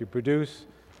fact that if you produce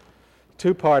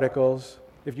two particles,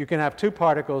 if you can have two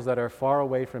particles that are far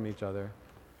away from each other,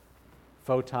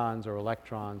 photons or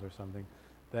electrons or something,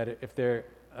 that if they're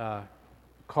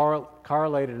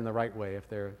correlated in the right way, if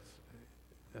they're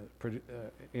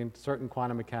in certain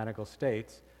quantum mechanical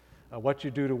states, what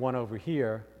you do to one over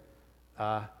here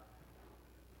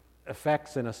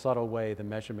affects in a subtle way the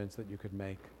measurements that you could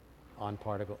make on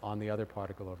the other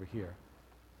particle over here.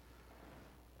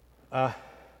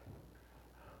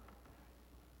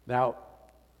 Now,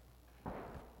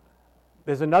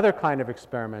 there's another kind of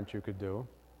experiment you could do,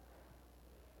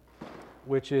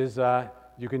 which is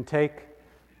you can take,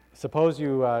 suppose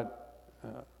you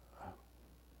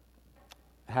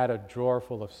had a drawer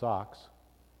full of socks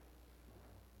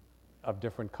of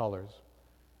different colors,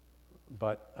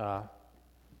 but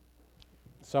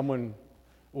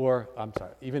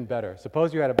even better,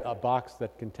 suppose you had a box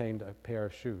that contained a pair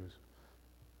of shoes,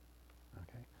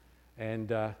 okay?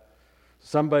 And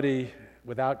somebody,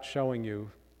 without showing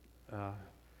you,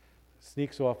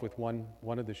 sneaks off with one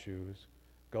of the shoes,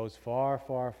 goes far,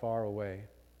 far, far away,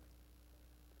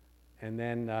 and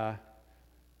then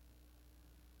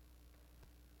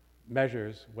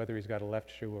measures whether he's got a left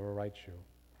shoe or a right shoe.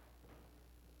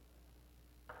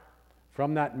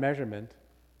 From that measurement,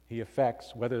 he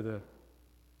affects whether the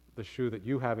shoe that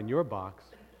you have in your box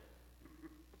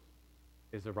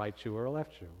is a right shoe or a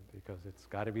left shoe, because it's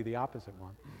got to be the opposite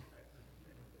one.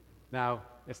 Now,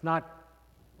 it's not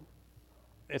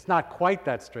quite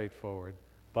that straightforward,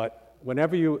 but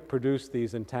whenever you produce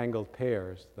these entangled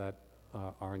pairs that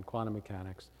are in quantum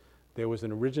mechanics, there was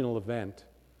an original event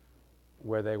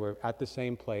where they were at the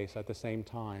same place at the same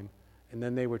time, and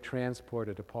then they were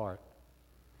transported apart.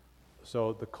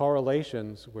 So the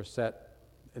correlations were set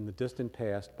in the distant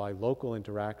past by local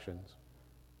interactions,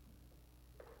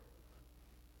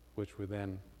 which were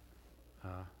then,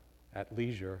 at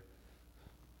leisure,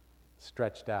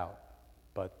 stretched out.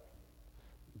 But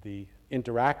the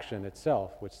interaction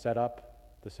itself, which set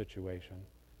up the situation,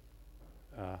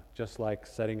 just like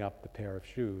setting up the pair of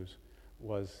shoes,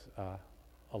 was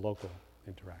a local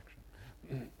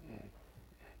interaction.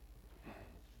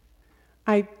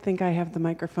 I think I have the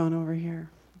microphone over here.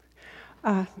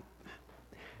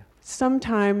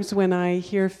 Sometimes when I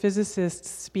hear physicists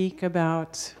speak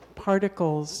about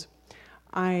particles,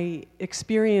 I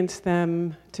experience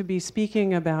them to be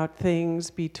speaking about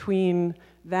things between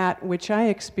that which I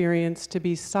experience to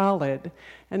be solid.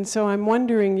 And so I'm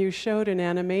wondering, you showed an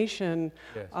animation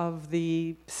Yes. of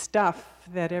the stuff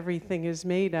that everything is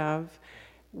made of.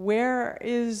 Where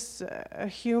is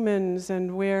humans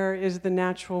and where is the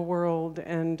natural world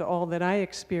and all that I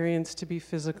experience to be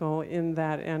physical in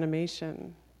that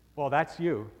animation? Well, that's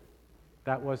you.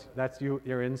 That's you,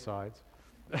 your insides.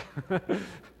 That's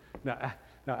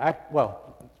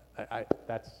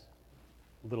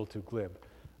a little too glib.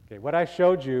 Okay, what I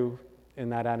showed you in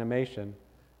that animation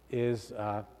is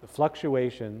the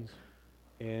fluctuations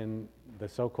in the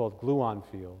so-called gluon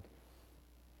field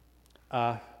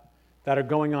that are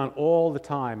going on all the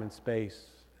time in space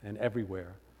and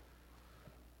everywhere.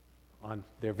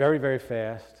 They're very, very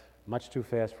fast, much too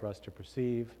fast for us to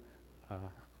perceive.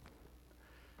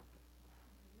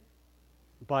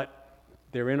 But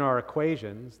they're in our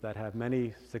equations that have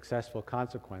many successful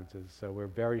consequences, so we're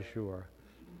very sure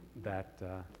that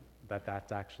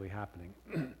that's actually happening.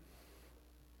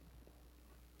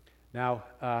 Now,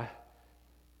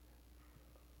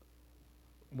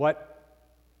 what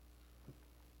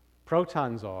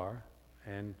protons are,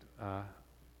 and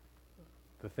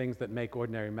the things that make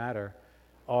ordinary matter,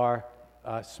 are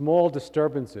small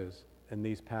disturbances in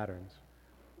these patterns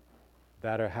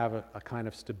that have a kind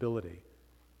of stability.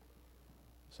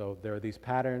 So there are these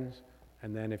patterns,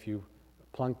 and then if you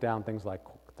plunk down things like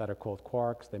that are called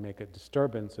quarks, they make a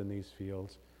disturbance in these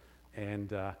fields.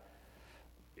 And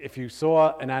if you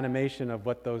saw an animation of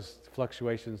what those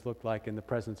fluctuations looked like in the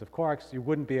presence of quarks, you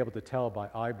wouldn't be able to tell by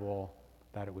eyeball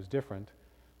that it was different.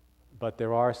 But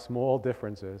there are small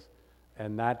differences,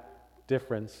 and that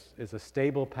difference is a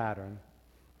stable pattern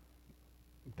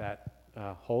that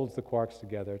holds the quarks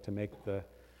together to make the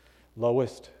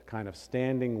lowest kind of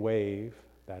standing wave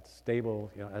that's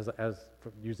stable, as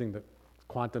using the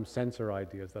quantum sensor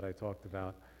ideas that I talked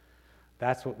about.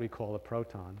 That's what we call a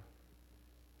proton.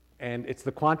 And it's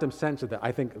the quantum sensor that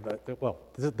I think,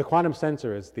 the quantum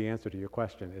sensor is the answer to your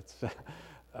question. It's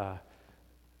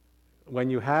when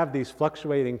you have these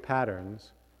fluctuating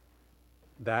patterns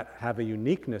that have a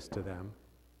uniqueness to them,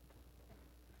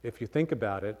 if you think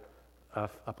about it,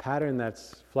 a pattern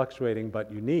that's fluctuating but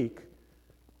unique,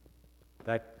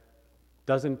 that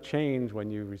doesn't change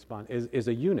when you respond, is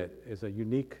a unit, is a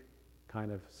unique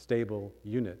kind of stable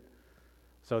unit.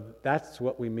 So that's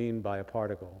what we mean by a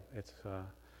particle. It's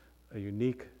a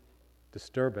unique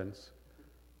disturbance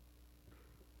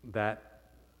that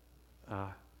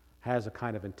has a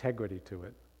kind of integrity to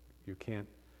it. You can't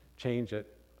change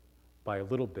it by a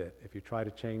little bit. If you try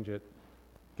to change it,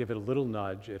 give it a little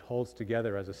nudge, it holds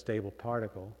together as a stable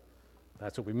particle.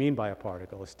 That's what we mean by a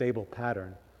particle, a stable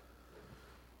pattern.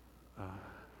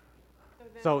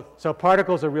 So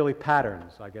particles are really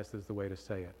patterns, I guess is the way to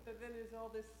say it. So then is all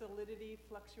this solidity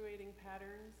fluctuating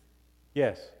patterns?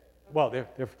 Yes. Okay. Well,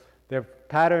 they're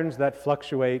patterns that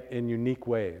fluctuate in unique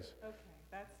ways. Okay,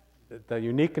 that's... The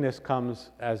uniqueness comes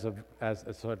as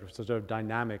a sort of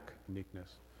dynamic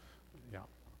uniqueness.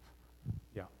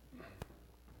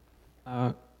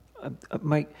 Yeah.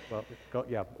 Mike. Well,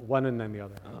 one and then the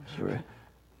other. Sure.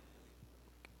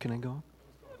 Can I go on?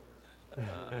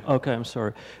 Okay, I'm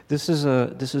sorry. This is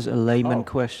a layman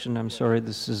question. I'm sorry.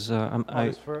 This is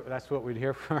that's what we'd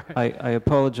hear for. I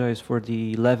apologize for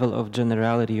the level of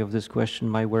generality of this question.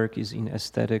 My work is in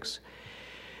aesthetics.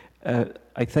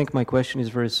 I think my question is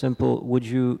very simple. Would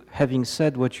you, having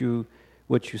said what you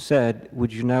said,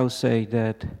 would you now say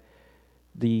that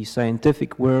the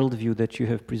scientific worldview that you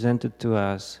have presented to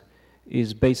us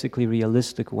is basically a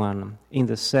realistic one, in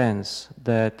the sense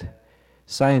that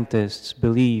scientists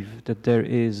believe that there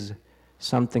is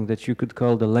something that you could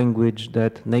call the language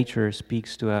that nature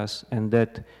speaks to us, and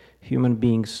that human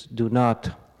beings do not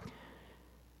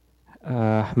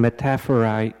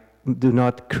do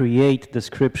not create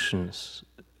descriptions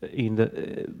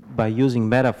by using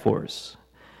metaphors,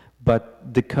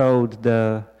 but decode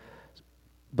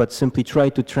but simply try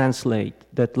to translate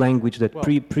that language that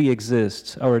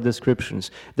pre-exists our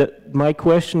descriptions. My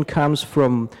question comes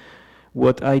from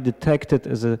what I detected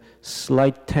as a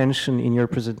slight tension in your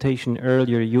presentation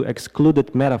earlier. You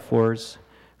excluded metaphors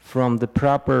from the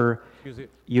proper...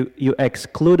 You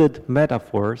excluded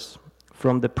metaphors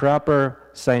from the proper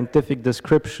scientific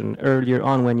description earlier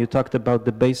on when you talked about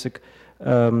the basic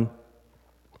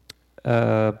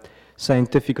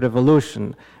scientific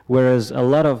revolution, whereas a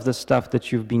lot of the stuff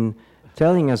that you've been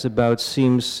telling us about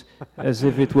seems as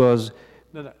if it was,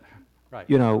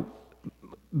 right,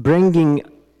 bringing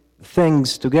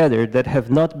things together that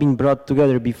have not been brought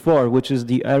together before, which is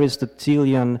the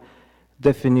Aristotelian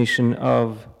definition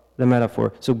of the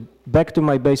metaphor. So back to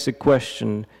my basic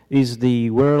question, is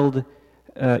the world,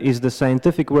 is the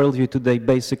scientific worldview today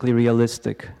basically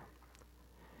realistic?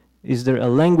 Is there a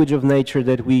language of nature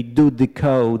that we do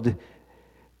decode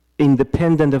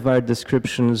independent of our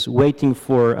descriptions, waiting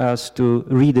for us to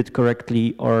read it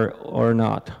correctly or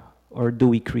not? Or do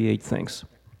we create things?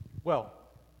 Well,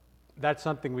 that's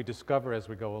something we discover as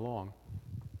we go along.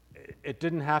 It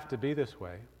didn't have to be this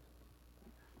way,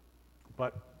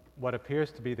 but what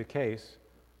appears to be the case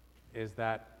is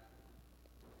that,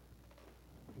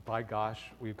 by gosh,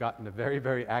 we've gotten a very,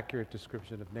 very accurate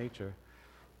description of nature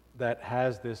that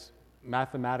has this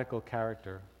mathematical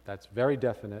character that's very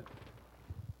definite,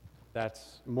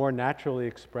 that's more naturally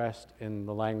expressed in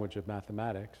the language of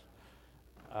mathematics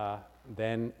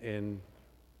than in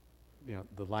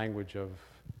the language of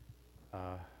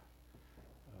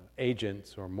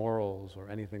agents or morals or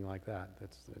anything like that.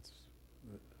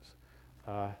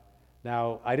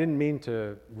 Now, I didn't mean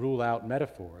to rule out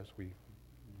metaphors.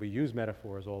 We use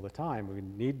metaphors all the time. We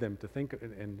need them to think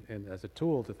and as a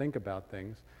tool to think about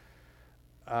things.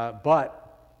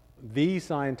 But the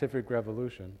scientific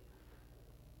revolution,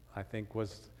 I think,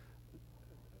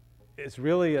 it's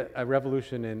really a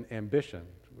revolution in ambition,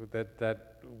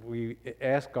 that we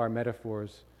ask our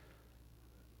metaphors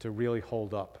to really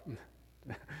hold up.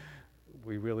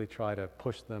 We really try to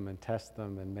push them and test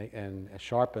them and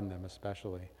sharpen them,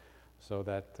 especially, so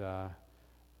that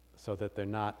they're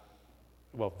not.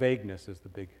 Well, vagueness is the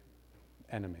big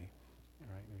enemy,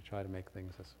 right? We try to make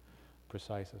things as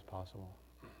precise as possible.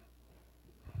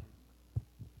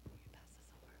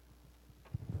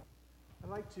 I'd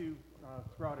like to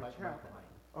throw out a challenge.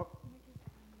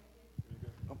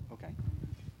 Okay.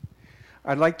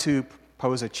 I'd like to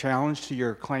pose a challenge to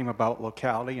your claim about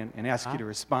locality and ask you to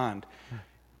respond.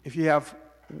 If you have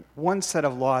one set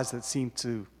of laws that seem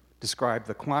to describe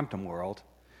the quantum world,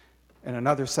 and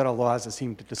another set of laws that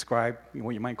seem to describe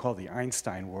what you might call the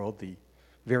Einstein world, the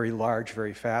very large,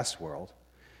 very fast world,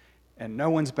 and no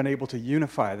one's been able to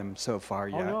unify them so far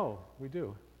yet. Oh, no, we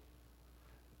do.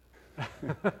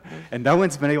 And no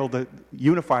one's been able to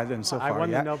unify them so I far won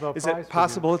the yet. Nobel Is Prize it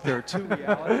possible that there are two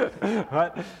realities?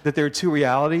 That there are two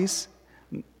realities,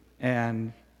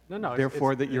 and No,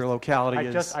 therefore that your locality I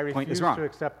point refuse is wrong? to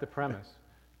accept the premise.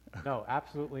 No,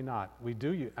 absolutely not.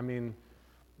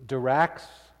 Dirac's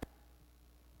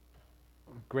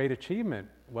great achievement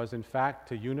was, in fact,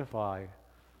 to unify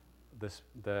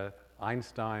the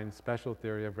Einstein special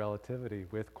theory of relativity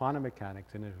with quantum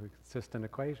mechanics in a consistent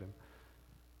equation.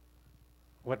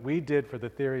 What we did for the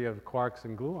theory of quarks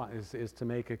and gluons is to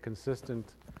make a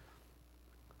consistent,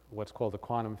 what's called a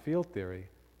quantum field theory,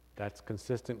 that's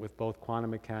consistent with both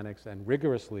quantum mechanics and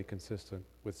rigorously consistent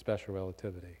with special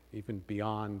relativity, even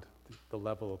beyond the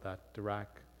level that Dirac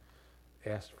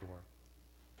asked for.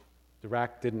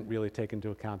 Dirac didn't really take into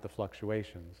account the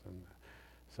fluctuations. And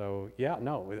so, yeah,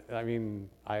 no,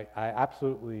 I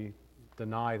absolutely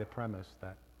deny the premise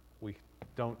that we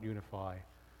don't unify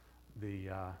the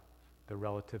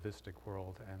relativistic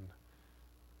world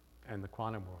and the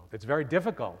quantum world. It's very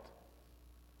difficult,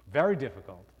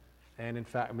 and in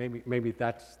fact, maybe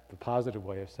that's the positive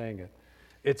way of saying it.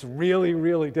 It's really,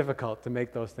 really difficult to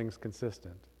make those things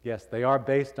consistent. Yes, they are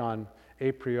based on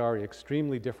a priori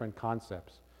extremely different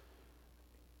concepts.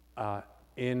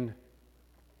 In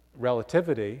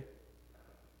relativity,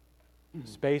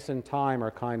 space and time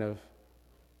are kind of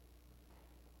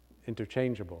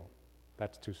interchangeable.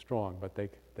 That's too strong, but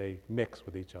they mix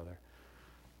with each other.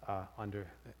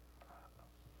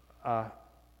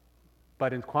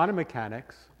 But in quantum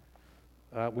mechanics,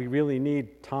 we really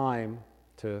need time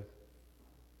to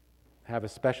have a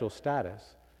special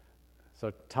status.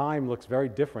 So time looks very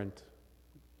different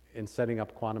in setting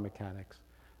up quantum mechanics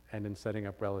and in setting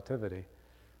up relativity.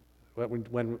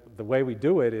 When the way we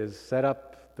do it is set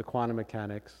up the quantum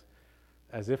mechanics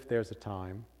as if there's a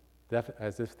time,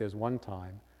 as if there's one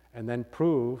time, and then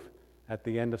prove at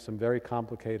the end of some very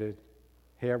complicated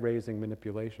hair-raising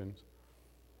manipulations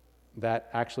that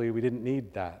actually we didn't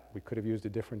need that. We could have used a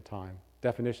different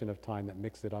definition of time that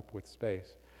mixed it up with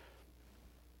space.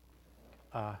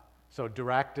 So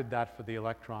Dirac did that for the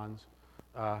electrons.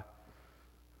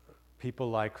 People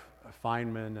like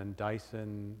Feynman and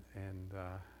Dyson and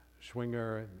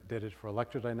Schwinger did it for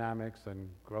electrodynamics, and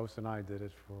Gross and I did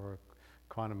it for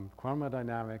quantum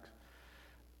chromodynamics.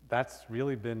 That's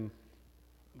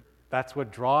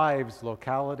what drives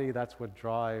locality, that's what's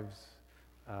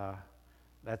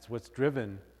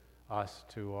driven us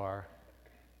to our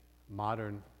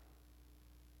modern,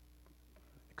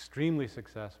 extremely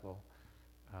successful,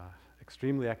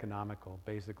 extremely economical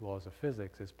basic laws of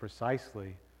physics, is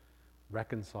precisely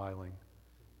reconciling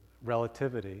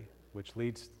relativity, which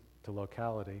leads to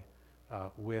locality,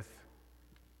 with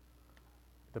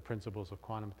the principles of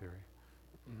quantum theory.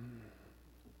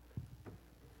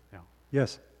 Yeah.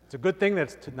 Yes. It's a good thing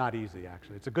that's not easy,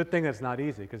 actually. It's a good thing that's not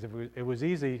easy, because if it was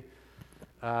easy,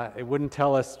 it wouldn't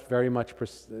tell us very much,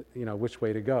 which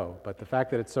way to go. But the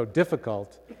fact that it's so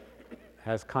difficult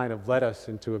has kind of led us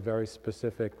into a very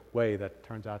specific way that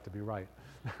turns out to be right.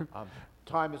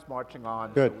 Time is marching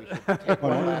on, Good. so we should take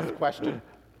one last question.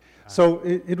 So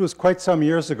it was quite some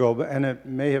years ago, and it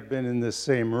may have been in this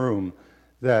same room,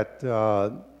 that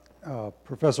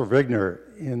Professor Wigner,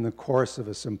 in the course of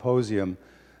a symposium,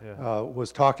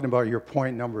 was talking about your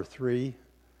point number 3,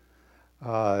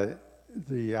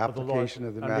 the application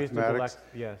of the mathematics,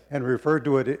 yes. and referred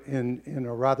to it in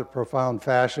a rather profound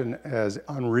fashion as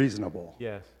unreasonable.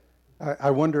 Yes.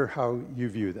 I wonder how you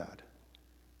view that.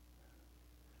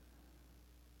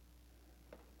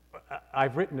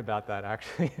 I've written about that,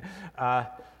 actually.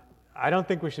 I don't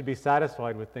think we should be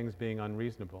satisfied with things being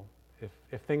unreasonable.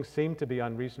 If things seem to be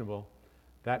unreasonable,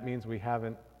 that means we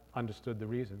haven't understood the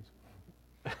reasons.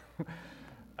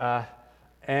 I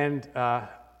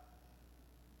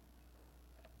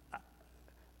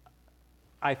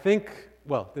think,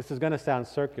 well, this is going to sound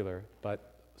circular,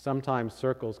 but sometimes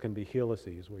circles can be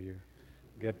helices, where you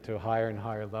get to higher and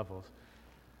higher levels.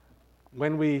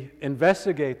 When we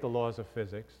investigate the laws of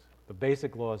physics, the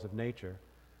basic laws of nature,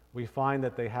 we find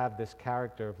that they have this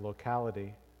character of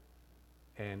locality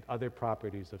and other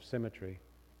properties of symmetry,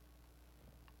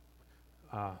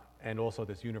 and also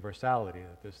this universality,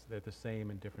 that they're the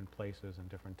same in different places and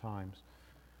different times.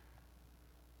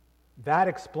 That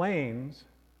explains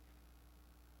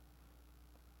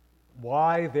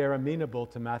why they're amenable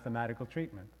to mathematical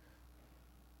treatment.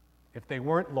 If they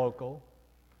weren't local,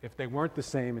 if they weren't the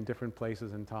same in different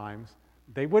places and times,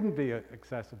 they wouldn't be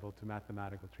accessible to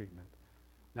mathematical treatment.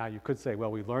 Now, you could say,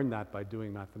 well, we learned that by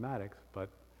doing mathematics, but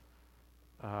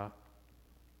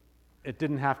it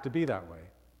didn't have to be that way.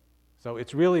 So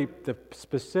it's really the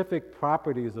specific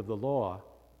properties of the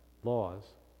laws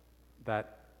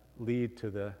that lead to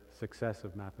the success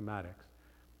of mathematics.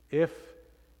 If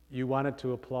you wanted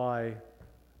to apply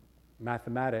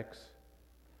mathematics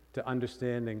to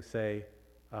understanding, say,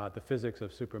 the physics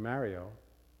of Super Mario,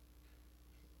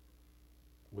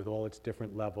 with all its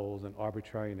different levels and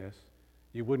arbitrariness,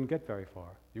 you wouldn't get very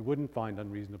far. You wouldn't find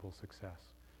unreasonable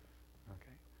success.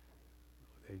 Okay?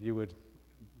 You would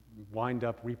wind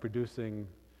up reproducing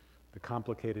the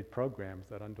complicated programs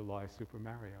that underlie Super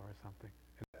Mario or something.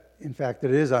 In fact,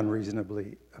 it is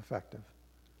unreasonably effective.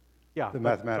 Yeah, the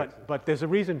mathematics. But there's a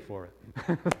reason for it.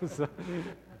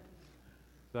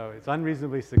 So it's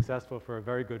unreasonably successful for a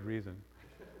very good reason.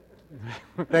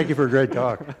 Thank you for a great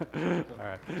talk. All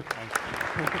right. Thanks.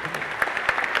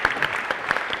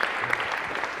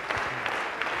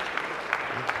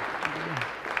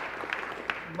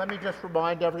 Let me just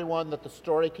remind everyone that the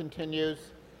story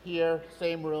continues here,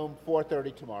 same room,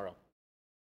 4:30 tomorrow.